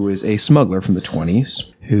McCoy, who was a smuggler from the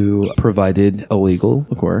 20s who provided illegal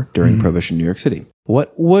liquor during Prohibition New York City.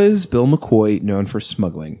 What was Bill McCoy known for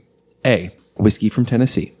smuggling? A. Whiskey from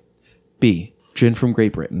Tennessee. B. Gin from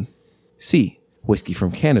Great Britain. C. Whiskey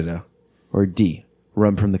from Canada. Or D.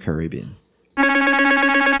 Rum from the Caribbean.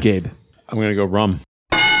 Gabe. I'm going to go rum.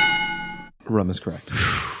 Rum is correct.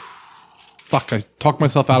 Fuck, I talked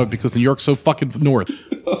myself out of it because New York's so fucking north.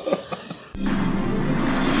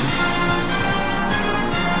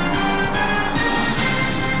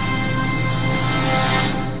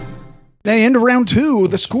 Hey, into round 2.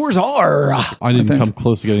 The scores are. I didn't come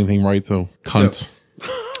close to getting anything right, so cunts.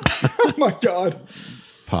 Oh my God.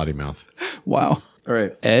 Potty mouth. Wow. All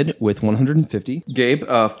right. Ed with 150. Gabe,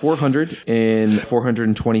 400 and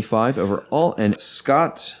 425 overall. And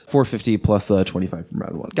Scott, 450 plus 25 from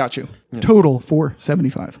round 1. Got you. Total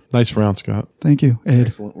 475. Nice round, Scott. Thank you, Ed.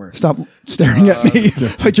 Excellent work. Stop staring at me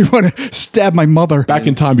like you want to stab my mother. Back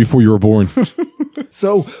in time before you were born.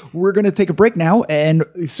 So we're going to take a break now and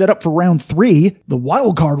set up for round 3, the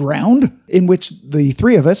wild card round, in which the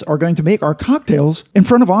 3 of us are going to make our cocktails in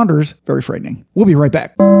front of Anders. Very frightening. We'll be right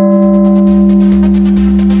back.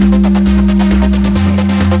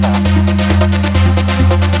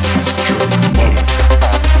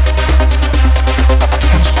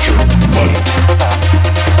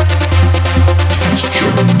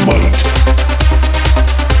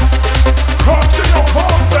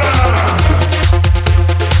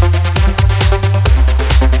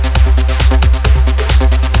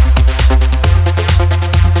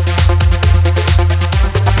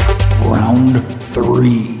 Round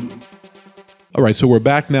 3. All right, so we're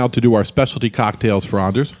back now to do our specialty cocktails for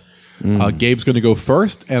Anders. Gabe's going to go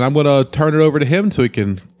first, and I'm going to turn it over to him so he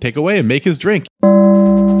can take away and make his drink.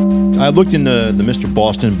 I looked in the Mr.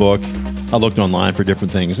 Boston book. I looked online for different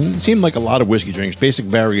things, and it seemed like a lot of whiskey drinks, basic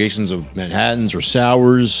variations of Manhattans or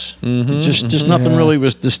sours. Just nothing really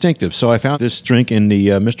was distinctive. So I found this drink in the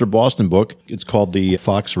Mr. Boston book. It's called the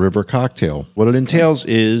Fox River Cocktail. What it entails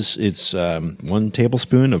is it's 1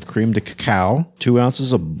 tablespoon of creme de cacao, 2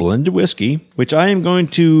 ounces of blended whiskey, which I am going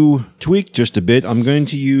to tweak just a bit. I'm going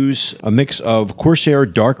to use a mix of Corsair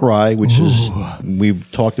Dark Rye, which is we've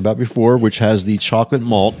talked about before, which has the chocolate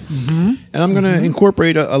malt, and I'm going to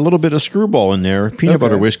incorporate a little bit of Screwball in there, peanut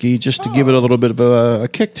butter whiskey, just to give it a little bit of a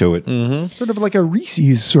kick to it. Sort of like a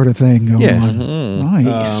Reese's sort of thing going on.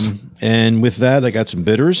 Nice. And with that, I got some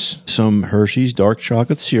bitters, some Hershey's dark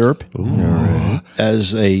chocolate syrup, to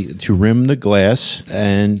rim the glass,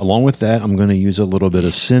 and along with that, I'm going to use a little bit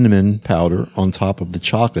of cinnamon powder on top of the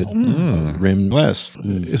chocolate rimmed glass.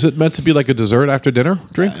 Is it meant to be like a dessert after dinner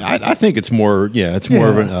drink? I think it's more, more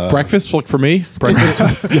of an Breakfast, like for me?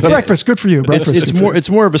 Breakfast? Breakfast, good for you. Breakfast. it's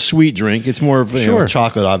more of a sweet drink. It's more of Sure.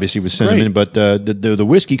 chocolate, obviously with cinnamon, Great. but the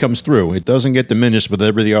whiskey comes through. It doesn't get diminished with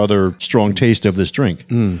every other strong taste of this drink.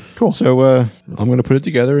 Cool. So I'm going to put it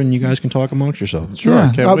together, and you guys can talk amongst yourselves. Sure, I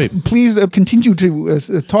can't wait. Please continue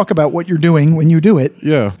to talk about what you're doing when you do it.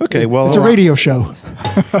 Yeah. Okay, well, It's a radio show.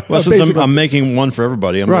 well, since I'm making one for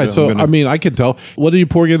everybody, Right, I mean, I can tell. What are you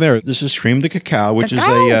pouring in there? this is creme de cacao, which is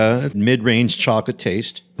a mid-range chocolate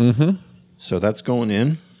taste. So that's going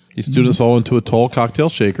in. He's doing this all into a tall cocktail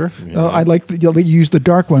shaker. I'd like to use the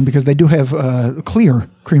dark one because they do have clear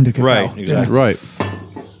cream de cacao. Right, exactly. Right.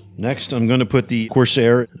 Next, I'm going to put the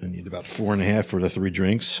Corsair. I need about 4.5 for the 3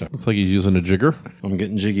 drinks. So Looks like he's using a jigger. I'm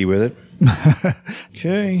getting jiggy with it.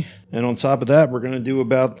 Okay, and on top of that, we're going to do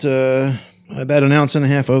about 1.5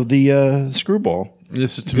 ounces of the Screwball.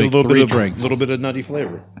 This is to Get make a little 3 bit of drinks. A little bit of nutty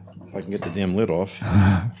flavor. If I can get the damn lid off.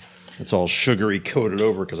 It's all sugary coated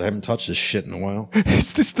over because I haven't touched this shit in a while.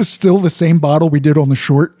 Is this still the same bottle we did on the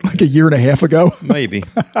short like a year and a half ago? Maybe.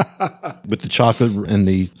 With the chocolate and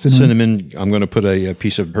the cinnamon, I'm going to put a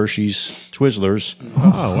piece of Hershey's Twizzlers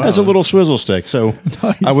as a little swizzle stick. So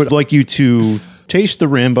I would like you to taste the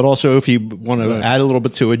rim, but also if you want to add a little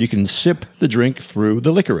bit to it, you can sip the drink through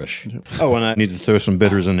the licorice. Oh, and I need to throw some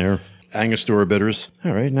bitters in there. Angostura bitters.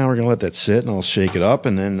 All right, now we're going to let that sit, and I'll shake it up,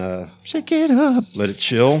 and then Shake it up. let it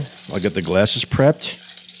chill. I'll get the glasses prepped,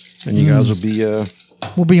 and you guys will be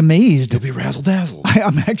We'll be amazed. razzle-dazzle.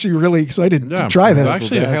 I'm actually really excited Yeah, to try this. it's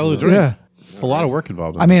actually a hell of a drink. Yeah. A lot of work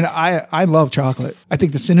involved in I mean, I love chocolate. I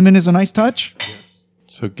think the cinnamon is a nice touch.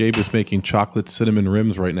 So Gabe is making chocolate cinnamon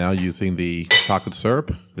rims right now using the chocolate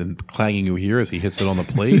syrup, then clanging you hear as he hits it on the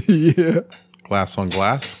plate. Yeah. Glass on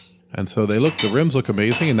glass. And so the rims look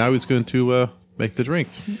amazing, and now he's going to make the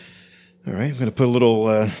drinks. All right, I'm going to put a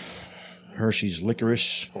little Hershey's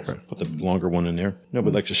licorice. Put the longer one in there.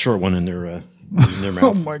 Nobody likes a short one in their Oh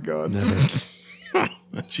mouth. my God.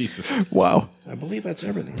 Jesus. Wow. I believe that's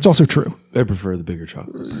everything. It's also true. I prefer the bigger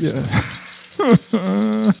chocolate.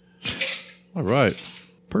 Yeah. All right.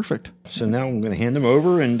 Perfect. So now I'm going to hand them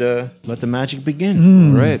over and let the magic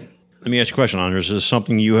begin. All right. Let me ask you a question, Anders. Is this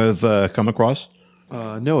something you have come across?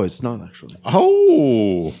 No, it's not actually.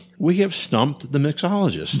 Oh, we have stumped the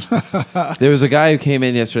mixologist. There was a guy who came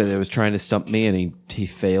in yesterday that was trying to stump me, and he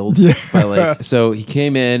failed. By so he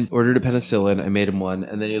came in, ordered a penicillin. I made him one,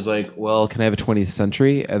 and then he was like, "Well, can I have a 20th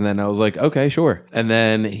century?" And then I was like, "Okay, sure." And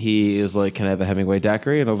then he was like, "Can I have a Hemingway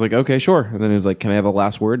daiquiri?" And I was like, "Okay, sure." And then he was like, "Can I have a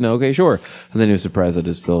last word?" No, okay, sure. And then he was surprised that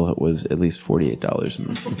his bill was at least $48 in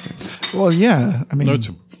this. Well, yeah. I mean, No, it's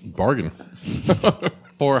a bargain.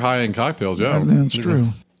 4 high-end cocktails, yeah. that's true.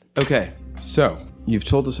 Okay, so you've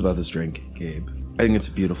told us about this drink, Gabe. I think it's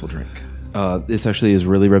a beautiful drink. This actually is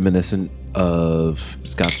really reminiscent of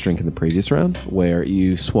Scott's drink in the previous round, where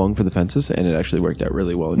you swung for the fences, and it actually worked out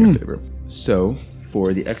really well in your favor. So,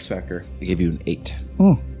 for the X Factor, I gave you an 8.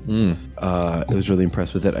 I was really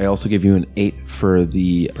impressed with it. I also gave you an 8 for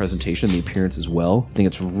the presentation, the appearance as well. I think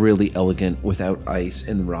it's really elegant without ice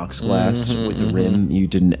in the rocks glass with the rim. You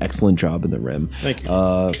did an excellent job in the rim. Thank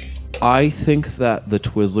you. I think that the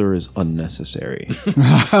Twizzler is unnecessary.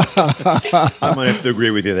 I might have to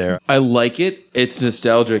agree with you there. I like it. It's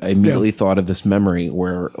nostalgic. I immediately thought of this memory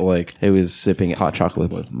where, like, I was sipping hot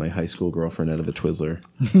chocolate with my high school girlfriend out of a Twizzler.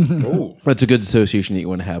 Oh, That's a good association that you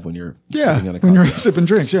want to have when you're sipping on a when you're cocktail. sipping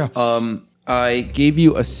drinks, yeah. I gave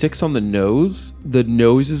you a 6 on the nose. The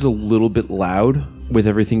nose is a little bit loud with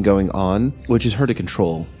everything going on, which is hard to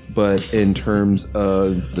control. But in terms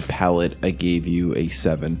of the palate, I gave you a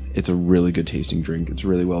 7. It's a really good tasting drink. It's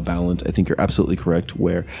really well balanced. I think you're absolutely correct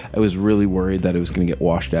where I was really worried that it was going to get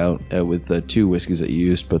washed out with the 2 whiskeys that you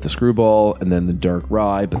used, both the Screwball and then the Dark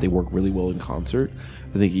Rye, but they work really well in concert.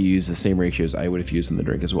 I think you used the same ratios I would have used in the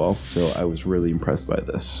drink as well. So I was really impressed by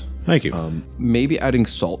this. thank you. Maybe adding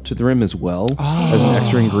salt to the rim as well as an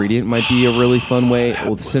extra ingredient might be a really fun way.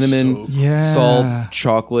 With cinnamon, Yeah. salt,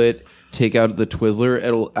 chocolate, take out the Twizzler.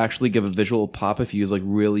 It'll actually give a visual pop if you use like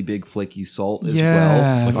really big flaky salt as Yeah.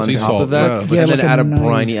 well Like on sea top salt, of that. yeah. And Yeah, then like a add a nice-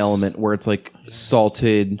 briny element where it's like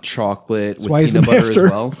salted chocolate with why he's peanut the butter as master.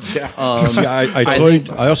 well.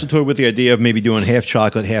 I also toyed with the idea of maybe doing half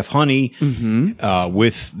chocolate, half honey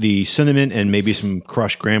with the cinnamon and maybe some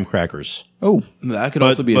crushed graham crackers. Oh, That could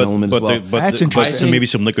also be an element as well. That's interesting. Maybe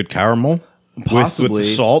some liquid caramel with Possibly. the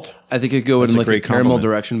salt. I think it'd go That's in a like a great caramel compliment.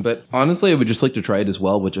 direction, but honestly, I would just like to try it as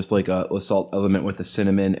well with just like a salt element with the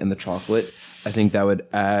cinnamon and the chocolate. I think that would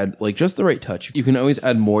add like just the right touch. You can always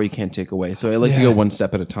add more, you can't take away. So I like to Yeah. go one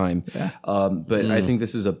step at a time. But I think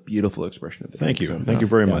this is a beautiful expression of it. Thank you. So, Thank you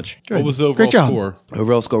very much. What was the overall Great job. score?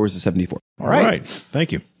 overall score was a 74. All right.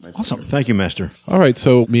 Thank you. awesome. Thank you, Master. All right,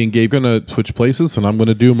 so me and Gabe are going to switch places, and I'm going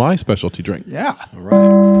to do my specialty drink. Yeah.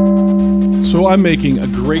 So I'm making a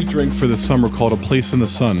great drink for this summer called A Place in the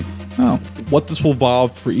Sun. Oh, What this will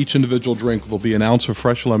involve for each individual drink will be an ounce of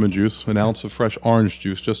fresh lemon juice, an ounce of fresh orange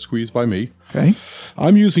juice, just squeezed by me. okay.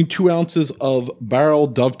 I'm using 2 ounces of Barrel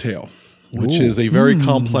Dovetail, which is a very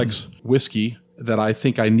complex whiskey that I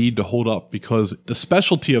think I need to hold up because the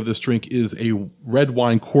specialty of this drink is a red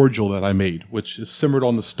wine cordial that I made, which is simmered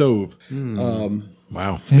on the stove.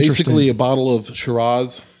 Wow. Basically, a bottle of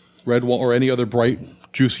Shiraz, red wine, or any other bright,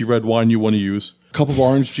 juicy red wine you want to use. A cup of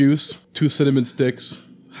orange juice, 2 cinnamon sticks,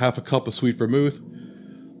 half a cup of sweet vermouth.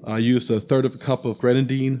 I used a third of a cup of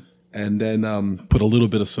grenadine, and then put a little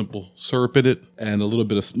bit of simple syrup in it and a little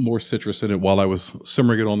bit of more citrus in it while I was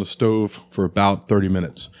simmering it on the stove for about 30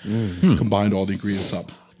 minutes. Combined all the ingredients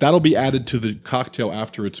up. That'll be added to the cocktail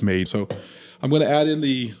after it's made. So I'm going to add in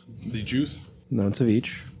the juice An ounce of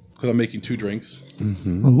each. because I'm making 2 drinks. A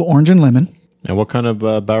little orange and lemon. And what kind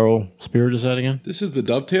of barrel spirit is that again? This is the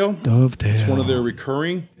Dovetail. Dovetail. It's one of their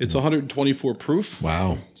recurring. It's 124 proof.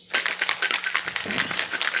 Wow.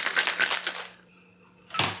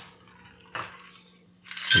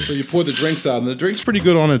 So you pour the drinks out, and the drink's pretty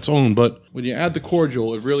good on its own, but when you add the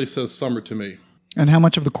cordial, it really says summer to me. And how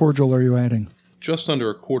much of the cordial are you adding? Just under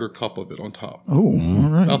a quarter cup of it on top. Oh, all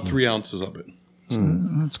right. About 3 ounces of it.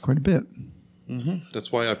 That's quite a bit.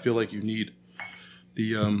 That's why I feel like you need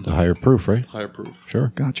the The higher proof, right? higher proof.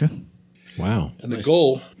 Sure. Gotcha. Wow. And the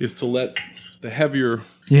goal is to let the heavier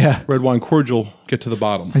Yeah. red wine cordial get to the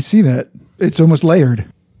bottom. I see that. It's almost layered.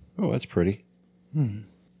 Oh, that's pretty.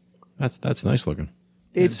 That's nice looking.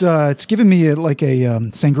 It's giving me like a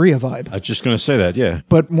sangria vibe, I was just going to say that. Yeah.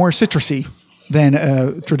 but more citrusy than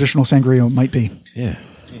a traditional sangria might be. Yeah.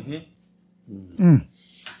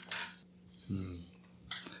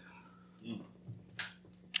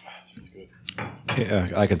 Yeah,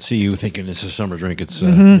 I can see you thinking it's a summer drink. It's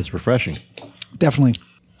refreshing. Definitely.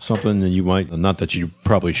 Something that you might, not that you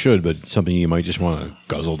probably should, but something you might just want to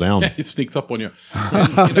guzzle down. It sneaks up on you.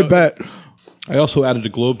 I bet. I also added a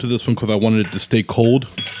globe to this one because I wanted it to stay cold,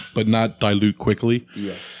 but not dilute quickly.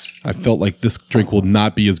 Yes. I felt like this drink will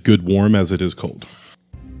not be as good warm as it is cold.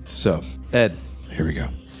 So, Ed, Here we go.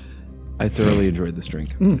 I thoroughly enjoyed this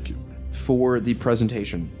drink. For the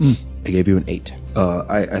presentation, I gave you an 8.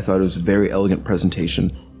 I thought it was a very elegant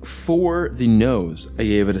presentation. For the nose, I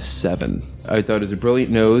gave it a 7. I thought it was a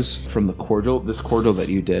brilliant nose from the cordial. This cordial that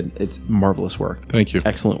you did, it's marvelous work. Thank you.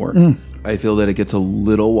 Excellent work. I feel that it gets a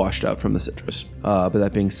little washed out from the citrus. But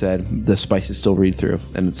that being said, the spices still read through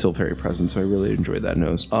and it's still very present. So I really enjoyed that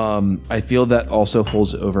nose. I feel that also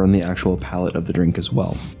holds over on the actual palate of the drink as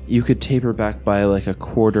well. You could taper back by like a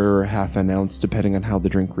quarter or half an ounce, depending on how the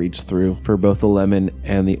drink reads through, for both the lemon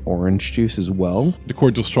and the orange juice as well. The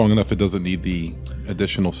cordial's strong enough; it doesn't need the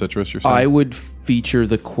additional citrus. You're saying? I would feature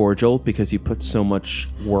the cordial because you put so much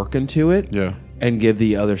work into it. Yeah. And give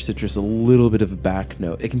the other citrus a little bit of a back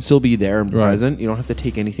note. It can still be there and present. You don't have to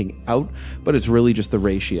take anything out, but it's really just the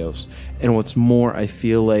ratios. And what's more, I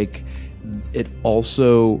feel like it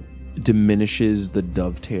also diminishes the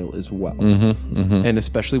dovetail as well. And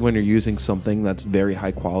especially when you're using something that's very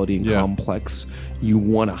high quality and complex, you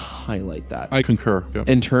want to highlight that. I concur. Yeah.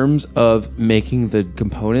 In terms of making the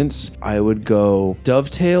components, I would go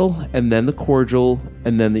dovetail and then the cordial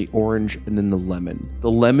and then the orange and then the lemon.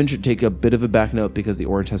 The lemon should take a bit of a back note because the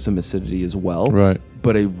orange has some acidity as well. Right.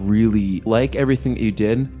 But I really like everything that you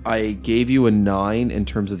did. I gave you a 9 in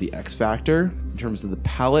terms of the X factor. In terms of the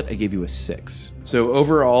palate, I gave you a 6. So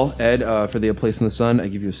overall, Ed, for the A Place in the Sun, I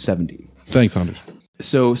give you a 70. Thanks, Anders.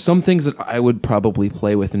 So some things that I would probably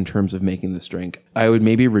play with in terms of making this drink, I would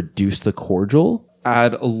maybe reduce the cordial,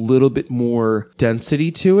 add a little bit more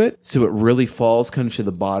density to it, so it really falls kind of to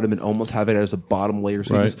the bottom and almost have it as a bottom layer.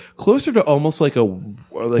 So it's closer to almost like a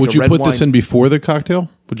Would you put this in before the cocktail?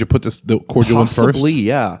 Would you put the cordial in first? Possibly,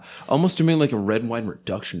 yeah. Almost doing like a red wine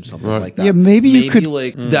reduction, something like that. Yeah, maybe you could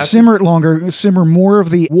simmer it longer, simmer more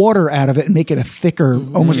of the water out of it and make it a thicker,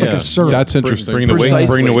 almost like a syrup. That's interesting. Bring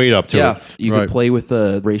the weight up to it. You could play with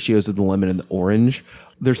the ratios of the lemon and the orange.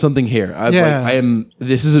 There's something here.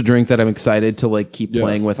 This is a drink that I'm excited to like keep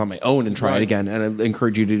playing with on my own and try it again. And I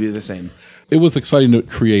encourage you to do the same. It was exciting to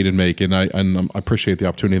create and make, and I appreciate the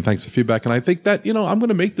opportunity and thanks for the feedback. And I think that I'm going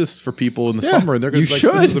to make this for people in the summer, and they're going to like,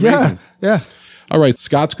 this is amazing. Yeah. All right,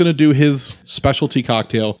 Scott's going to do his specialty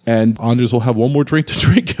cocktail, and Anders will have one more drink to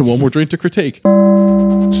drink and one more drink to critique.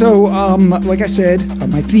 So, like I said,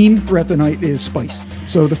 my theme throughout the night is spice.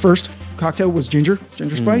 So the first cocktail was ginger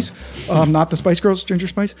spice, not the Spice Girls ginger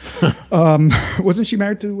spice. Wasn't she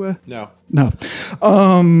married to? No.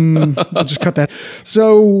 I'll just cut that.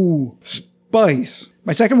 So spice.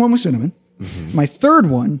 My second one was cinnamon. My third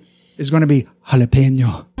one is going to be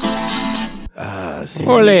jalapeno.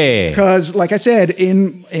 Because, like I said,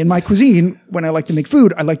 in my cuisine, when I like to make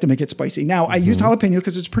food, I like to make it spicy. Now, I used jalapeno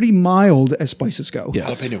because it's pretty mild as spices go.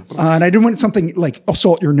 Yes. Jalapeno. And I didn't want something like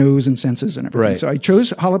assault your nose and senses and everything. Right. So I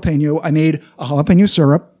chose jalapeno. I made a jalapeno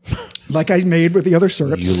syrup, like I made with the other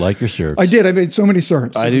syrups. You like your syrups. I did. I made so many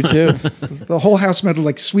syrups. I do too. The whole house smelled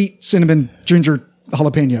like sweet cinnamon, ginger,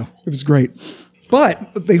 jalapeno. It was great.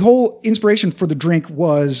 But the whole inspiration for the drink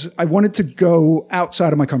was I wanted to go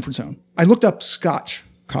outside of my comfort zone. I looked up Scotch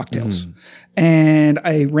cocktails and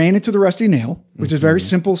I ran into the Rusty Nail, which is a very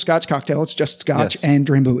simple Scotch cocktail. It's just Scotch and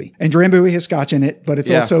Drambuie. And Drambuie has Scotch in it, but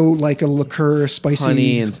it's also like a liqueur, spicy.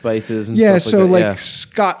 Honey and spices and stuff stuff like that.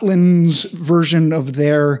 Scotland's version of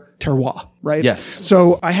their terroir, right? Yes.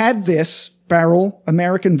 So I had this barrel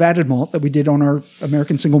American vatted malt that we did on our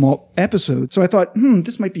American single malt episode. So I thought,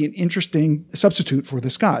 this might be an interesting substitute for the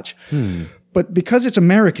Scotch. But because it's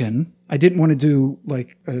American, I didn't want to do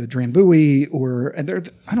like a Drambuie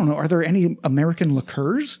I don't know, are there any American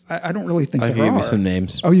liqueurs? I don't really think there are. I can give you some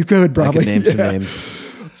names. Oh, you could probably. I can name some names.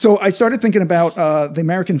 So I started thinking about the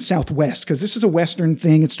American Southwest, because this is a Western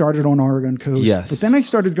thing. It started on Oregon coast. Yes. But then I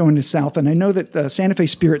started going to South, and I know that Santa Fe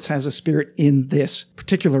Spirits has a spirit in this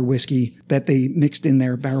particular whiskey that they mixed in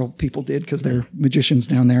there. Barrel people did, because they're magicians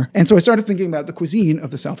down there. And so I started thinking about the cuisine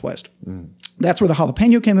of the Southwest. That's where the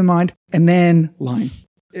jalapeno came in mind, and then lime.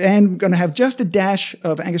 And I'm going to have just a dash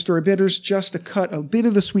of Angostura bitters, just to cut a bit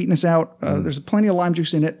of the sweetness out. There's plenty of lime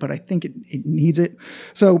juice in it, but I think it needs it.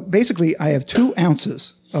 So basically, I have 2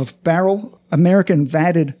 ounces of barrel American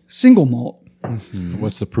vatted single malt,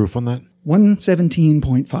 What's the proof on that?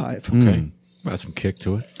 117.5. Okay. Got some kick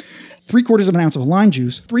to it. 3/4 of an ounce of lime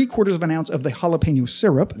juice, 3/4 of an ounce of the jalapeno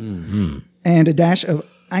syrup, and a dash of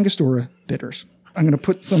Angostura bitters. I'm going to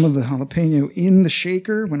put some of the jalapeno in the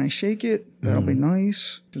shaker. When I shake it, that'll be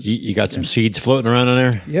nice. You got some seeds floating around in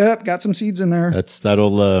there? Yep, got some seeds in there.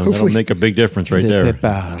 That'll make a big difference right there.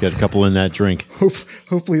 Pepa. Get a couple in that drink.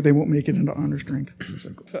 Hopefully they won't make it into Honor's drink.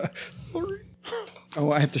 Sorry.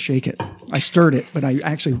 Oh, I have to shake it. I stirred it, but I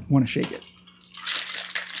actually want to shake it.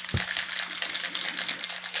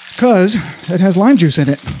 Because it has lime juice in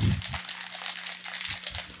it.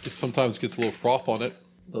 It sometimes gets a little froth on it.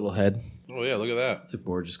 Little head. Oh, yeah, look at that. It's a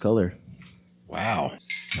gorgeous color. Wow.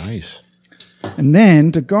 Nice. And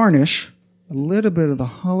then to garnish, a little bit of the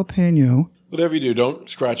jalapeno. Whatever you do, don't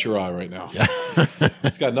scratch your eye right now.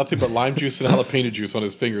 He's got nothing but lime juice and jalapeno juice on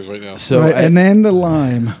his fingers right now. So Right, and then the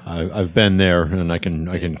lime. I've been there, and I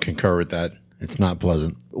can concur with that. It's not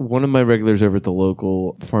pleasant. one of my regulars over at the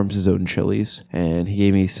local farms his own chilies, and he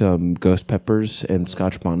gave me some ghost peppers and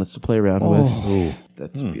Scotch bonnets to play around with. Ooh,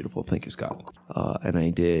 that's beautiful. Thank you, Scott. And I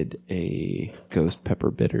did a ghost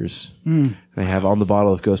pepper bitters. And I have on the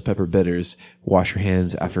bottle of ghost pepper bitters, wash your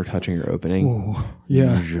hands after touching your opening.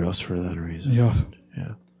 Yeah. Just for that reason. Yeah.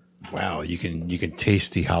 Yeah. Wow, you can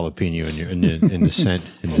taste the jalapeno in the scent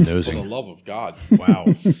in the For the nosing. love of God. Wow.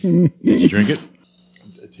 Did you drink it?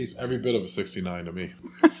 It tastes every bit of a 69 to me.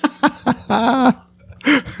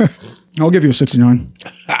 I'll give you a 69.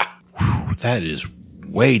 That is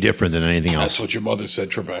way different than anything That's else. what your mother said,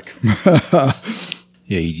 Trebek.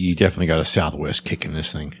 Yeah, you definitely got a Southwest kick in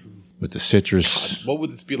this thing with the citrus, What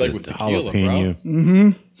would this be like with the tequila, jalapeno. bro?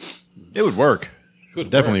 Mm-hmm. It would work. Could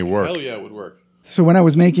Definitely work. Hell yeah, it would work. So when I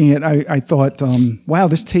was making it, I thought, wow,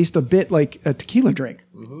 this tastes a bit like a tequila drink.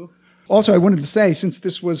 Also, I wanted to say, since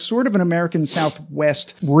this was sort of an American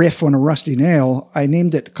Southwest riff on a rusty nail, I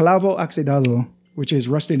named it Clavo Oxidado, which is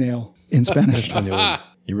rusty nail in Spanish.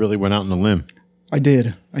 You really went out on a limb. I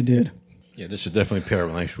did. Yeah, this is definitely pair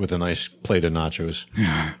with a nice plate of nachos.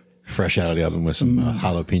 Fresh out of the oven with some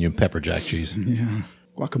jalapeno pepper jack cheese. Yeah.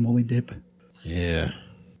 Guacamole dip. Yeah.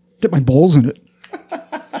 Dip my balls in it.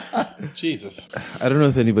 Jesus. I don't know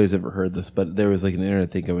if anybody's ever heard this, but there was like an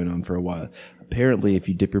internet thing going on for a while. Apparently, if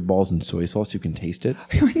you dip your balls in soy sauce, you can taste it.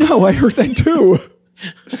 I know. I heard that too.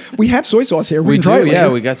 We have soy sauce here. We can try do, it yeah.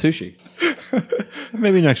 later. We got sushi.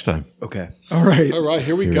 Maybe next time. Okay. All right. All right,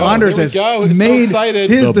 here we go. Anders Here has we go. It's so made excited.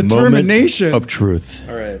 his The determination. moment of truth.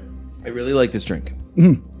 All right. I really like this drink.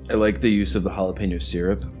 I like the use of the jalapeno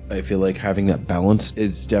syrup. I feel like having that balance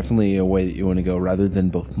is definitely a way that you want to go rather than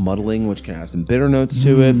both muddling, which can have some bitter notes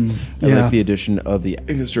to it. I yeah. like the addition of the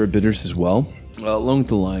Angostura bitters as well. Along with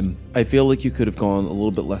the lime, I feel like you could have gone a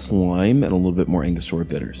little bit less lime and a little bit more Angostura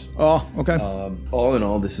bitters. Oh, okay. All in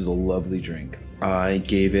all, this is a lovely drink. I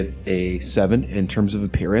gave it a 7 in terms of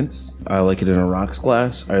appearance. I like it in a rocks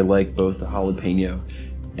glass. I like both the jalapeno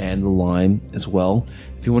and the lime as well.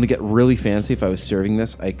 If you want to get really fancy, if I was serving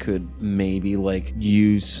this, I could maybe like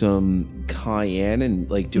use some cayenne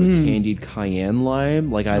and like do a candied cayenne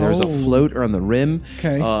lime, like either as a float or on the rim.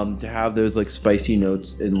 Okay. To have those like spicy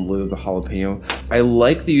notes in lieu of the jalapeno. I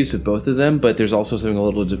like the use of both of them, but there's also something a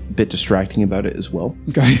little bit distracting about it as well.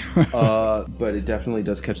 Okay. But it definitely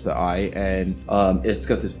does catch the eye, and it's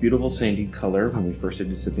got this beautiful sandy color. When we first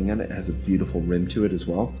started sipping on it, it has a beautiful rim to it as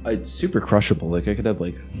well. It's super crushable. Like I could have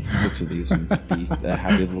like 6 of these and be a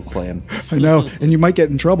happy little clam, I know. And you might get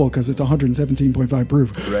in trouble because it's 117.5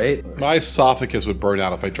 proof. right? My esophagus would burn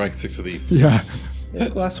out if I drank 6 of these. Yeah. A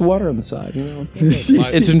glass of water on the side, you know.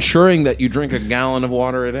 It's ensuring that you drink a gallon of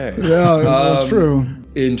water a day. Yeah, that's true.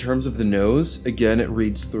 In terms of the nose, again, it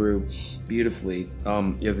reads through beautifully.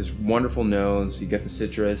 You have this wonderful nose. You get the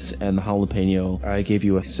citrus and the jalapeno. I gave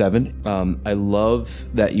you a 7. I love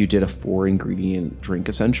that you did a 4-ingredient drink,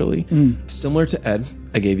 essentially. Similar to Ed,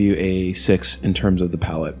 I gave you a 6 in terms of the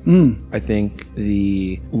palate. I think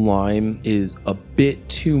the lime is a bit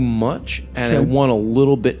too much, and I want a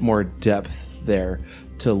little bit more depth there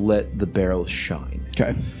to let the barrel shine.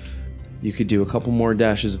 Okay. You could do a couple more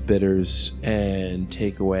dashes of bitters and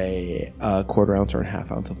take away a 1/4 ounce or a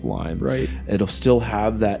 1/2 ounce of lime. Right. It'll still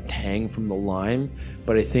have that tang from the lime,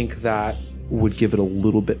 but I think that would give it a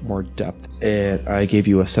little bit more depth. And I gave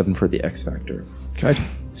you a 7 for the X Factor. Okay.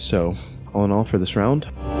 So, all in all, for this round,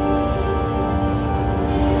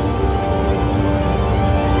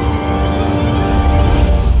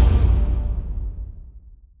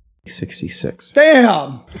 66.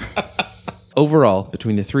 Damn. Overall,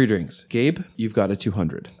 between the three drinks, Gabe, you've got a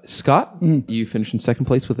 200. Scott, you finished in second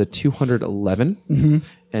place with a 211.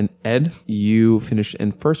 And Ed, you finished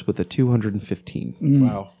in first with a 215.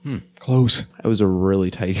 Wow. Close. That was a really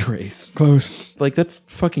tight race. Close. Like, that's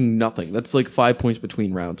fucking nothing. That's like 5 points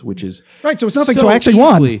between rounds, which is... Right, so it's nothing, so I actually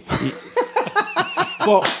won.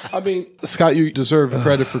 Well, I mean, Scott, you deserve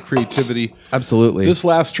credit for creativity. Absolutely. This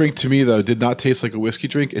last drink to me, though, did not taste like a whiskey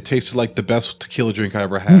drink. It tasted like the best tequila drink I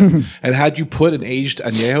ever had. And had you put an aged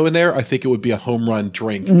añejo in there, I think it would be a home run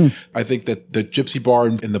drink. I think that the Gypsy Bar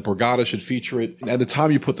and the Borgata should feature it. And the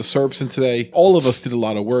time you put the syrups in today, all of us did a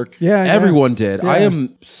lot of work. Yeah. Everyone did. I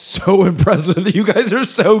am so impressed with it. You guys are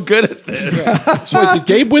so good at this. So wait, did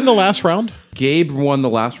Gabe win the last round? Gabe won the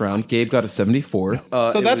last round. Gabe got a 74.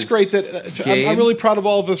 So that's great. That I'm really proud of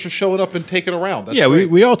all of us for showing up and taking a round. That's Yeah, great.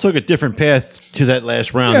 we all took a different path to that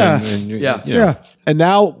last round. Yeah. Yeah. Yeah. And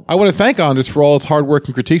now I want to thank Anders for all his hard work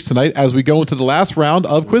and critiques tonight as we go into the last round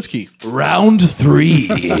of Quiz Key. Round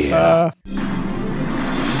 3.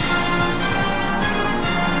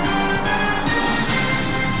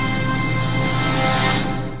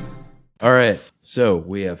 All right. So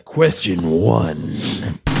we have question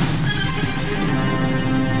 1.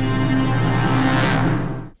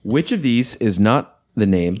 Which of these is not the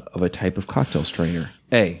name of a type of cocktail strainer?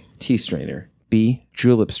 A, tea strainer. B,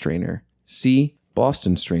 julep strainer. C,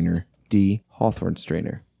 Boston strainer. D, Hawthorne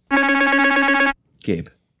strainer. Gabe.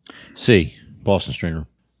 C, Boston strainer.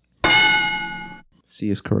 C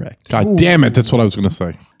is correct. God damn it. That's what I was going to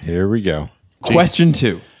say. Here we go. Question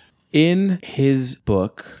 2. In his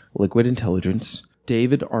book, Liquid Intelligence,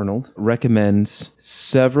 David Arnold recommends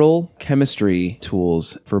several chemistry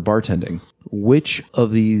tools for bartending. Which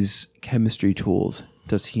of these chemistry tools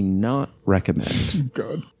does he not recommend?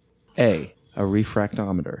 God. A, a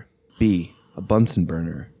refractometer. B, a Bunsen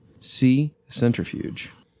burner. C, a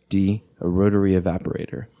centrifuge. D, a rotary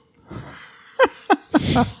evaporator.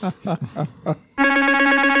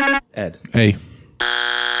 Ed. A.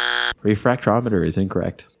 Refractometer is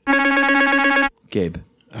incorrect. Gabe.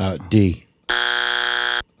 D.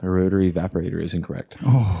 A rotary evaporator is incorrect.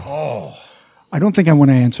 I don't think I want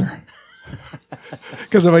to answer.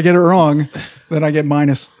 Because if I get it wrong, then I get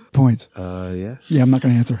minus points. Yeah. Yeah, I'm not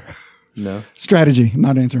going to answer. No. Strategy, I'm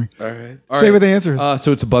not answering. All right. Say what the answer is.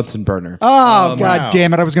 So it's a Bunsen burner. Oh, God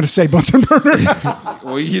damn it. I was going to say Bunsen burner.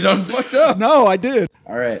 Well, you done fucked up. No, I did.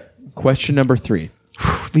 All right. Question number 3.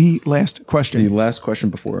 The last The question. last question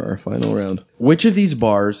before our final round. Which of these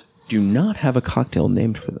bars do not have a cocktail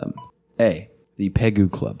named for them? A, the Pegu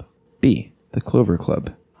Club. B, the Clover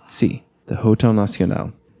Club. C, the Hotel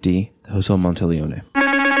Nacional. D, the Hotel Monteleone.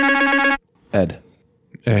 Ed.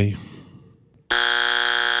 A.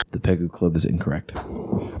 The Pegu Club is incorrect.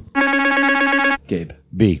 Gabe.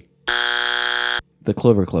 B. The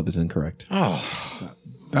Clover Club is incorrect.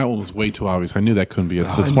 That one was way too obvious. I knew that couldn't be it.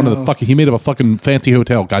 So it's one of the fucking... He made up a fucking fancy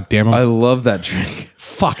hotel. God damn it. I love that drink.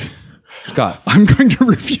 Fuck. Scott. I'm going to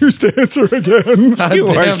refuse to answer again. God You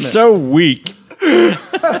damn are it. so weak.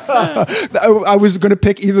 I was going to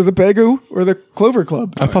pick either the Pegu or the Clover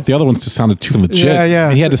Club. I thought the other ones just sounded too legit. Yeah.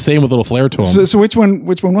 And he had to say them with a little flair to him. So which one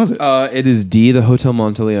was it? It is D, the Hotel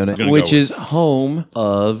Monteleone, gonna which go is home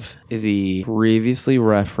of the previously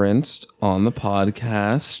referenced on the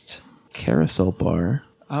podcast Carousel Bar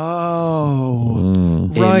Oh,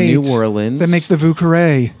 right. in New Orleans. That makes the Vue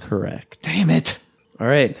Carré. Correct. Damn it. All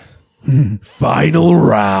right. Final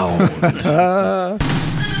round.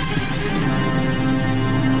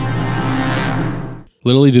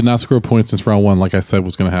 Literally did not score points since round 1, like I said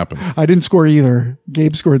was going to happen. I didn't score either.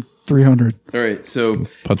 Gabe scored 300. All right. So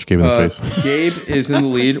Punch Gabe in the face. Gabe is in the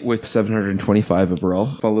lead with 725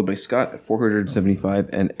 overall, followed by Scott at 475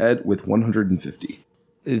 and Ed with 150.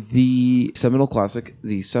 The seminal classic,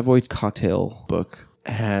 the Savoy Cocktail Book,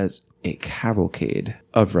 has a cavalcade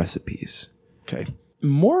of recipes. Okay.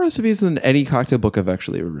 More recipes than any cocktail book I've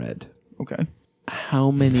actually read. Okay.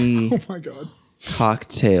 How many Oh my God.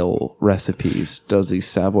 cocktail recipes does the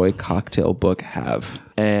Savoy Cocktail Book have?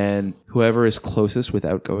 And whoever is closest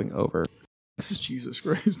without going over. Jesus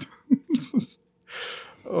Christ.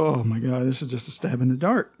 Oh my God. This is just a stab in the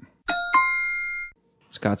dark.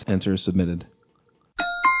 Scott's answer is submitted.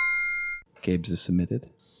 Gabe's is submitted.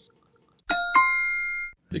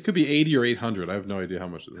 It could be 80 or 800. I have no idea how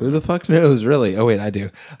much it is. Who the fuck knows, really? Oh, wait, I do.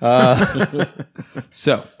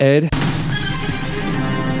 So, Ed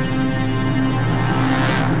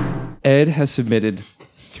has submitted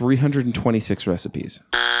 326 recipes.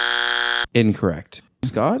 Incorrect.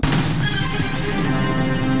 Scott?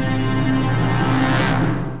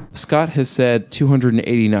 Scott has said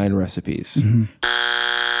 289 recipes.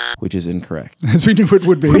 which is incorrect. As we knew it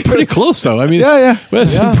would be. Pretty close, though. I mean, Yeah.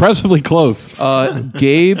 That's impressively close.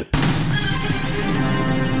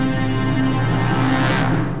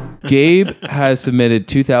 Gabe has submitted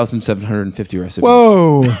 2,750 recipes.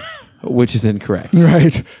 Whoa. Which is incorrect.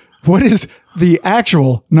 Right. What is the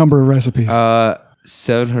actual number of recipes?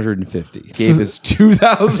 750. Gabe is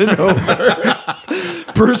 2,000 over.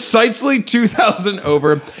 Precisely 2,000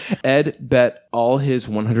 over. Ed bet all his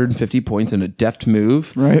 150 points in a deft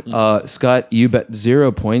move. Right. Scott, you bet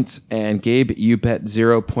 0 points. And Gabe, you bet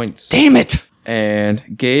 0 points. Damn it.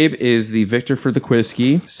 And Gabe is the victor for the quiz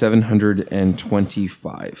key,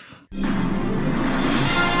 725.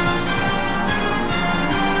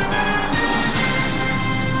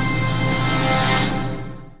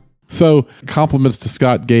 So, compliments to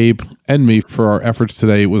Scott, Gabe, and me for our efforts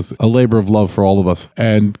today. It was a labor of love for all of us.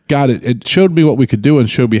 And God, it showed me what we could do and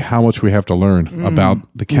showed me how much we have to learn about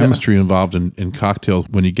the chemistry involved in cocktails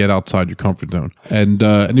when you get outside your comfort zone. And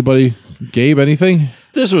anybody, Gabe, anything?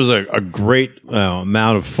 This was a great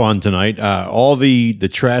amount of fun tonight. All the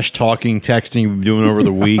trash talking, texting we've been doing over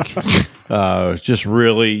the week. Just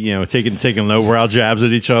really, taking lowbrow jabs at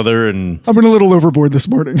each other. And I've been a little overboard this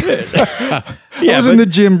morning. I was in the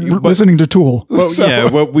gym listening to Tool.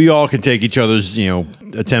 Well, we all can take each other's,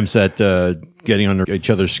 attempts at getting under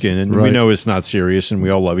each other's skin. And we know it's not serious and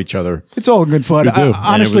we all love each other. It's all good fun. do.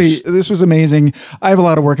 Honestly, this was amazing. I have a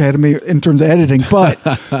lot of work ahead of me in terms of editing, but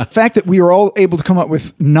the fact that we were all able to come up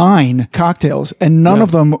with 9 cocktails and none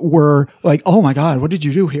of them were like, oh my God, what did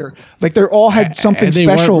you do here? Like they all had something and they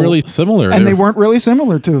special. weren't really similar. And they weren't really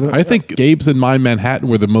similar to the. I think Gabe's and my Manhattan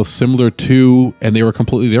were the most similar to, and they were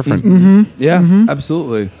completely different. Yeah,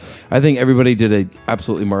 absolutely. I think everybody did an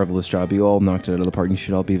absolutely marvelous job. You all knocked it out of the park. You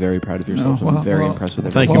should all be very proud of yourselves. I'm very impressed with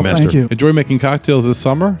everything. Thank you, Master. Thank you. Enjoy making cocktails this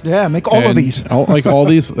summer. Yeah, make all of And these. all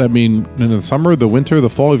these. I mean, in the summer, the winter, the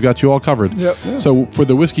fall, we've got you all covered. Yep. So for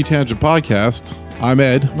the Whiskey Tangent podcast, I'm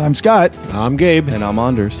Ed. I'm Scott. I'm Gabe. And I'm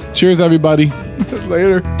Anders. Cheers, everybody.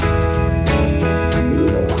 Later.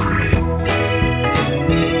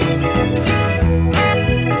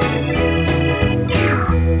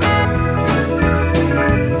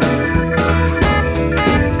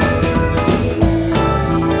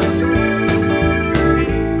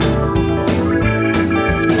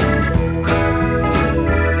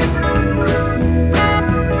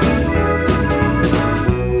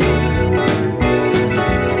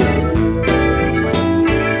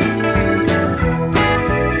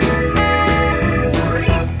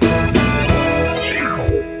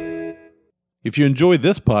 If you enjoyed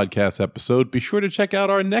this podcast episode, be sure to check out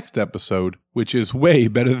our next episode, which is way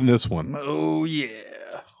better than this one. Oh,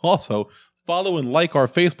 yeah. Also, follow and like our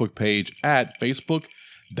Facebook page at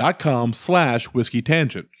facebook.com/Whiskey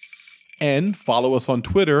Tangent. And follow us on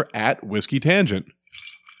Twitter at Whiskey Tangent.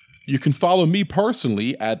 You can follow me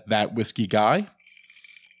personally at That Whiskey Guy.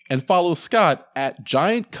 And follow Scott at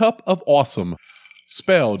Giant Cup of Awesome,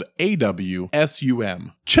 spelled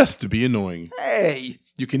AWSUM, just to be annoying. Hey.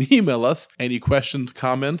 You can email us any questions,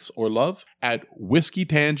 comments, or love at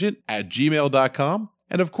whiskeytangent@gmail.com.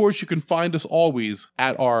 And of course, you can find us always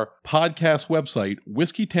at our podcast website,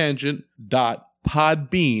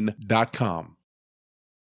 whiskeytangent.podbean.com.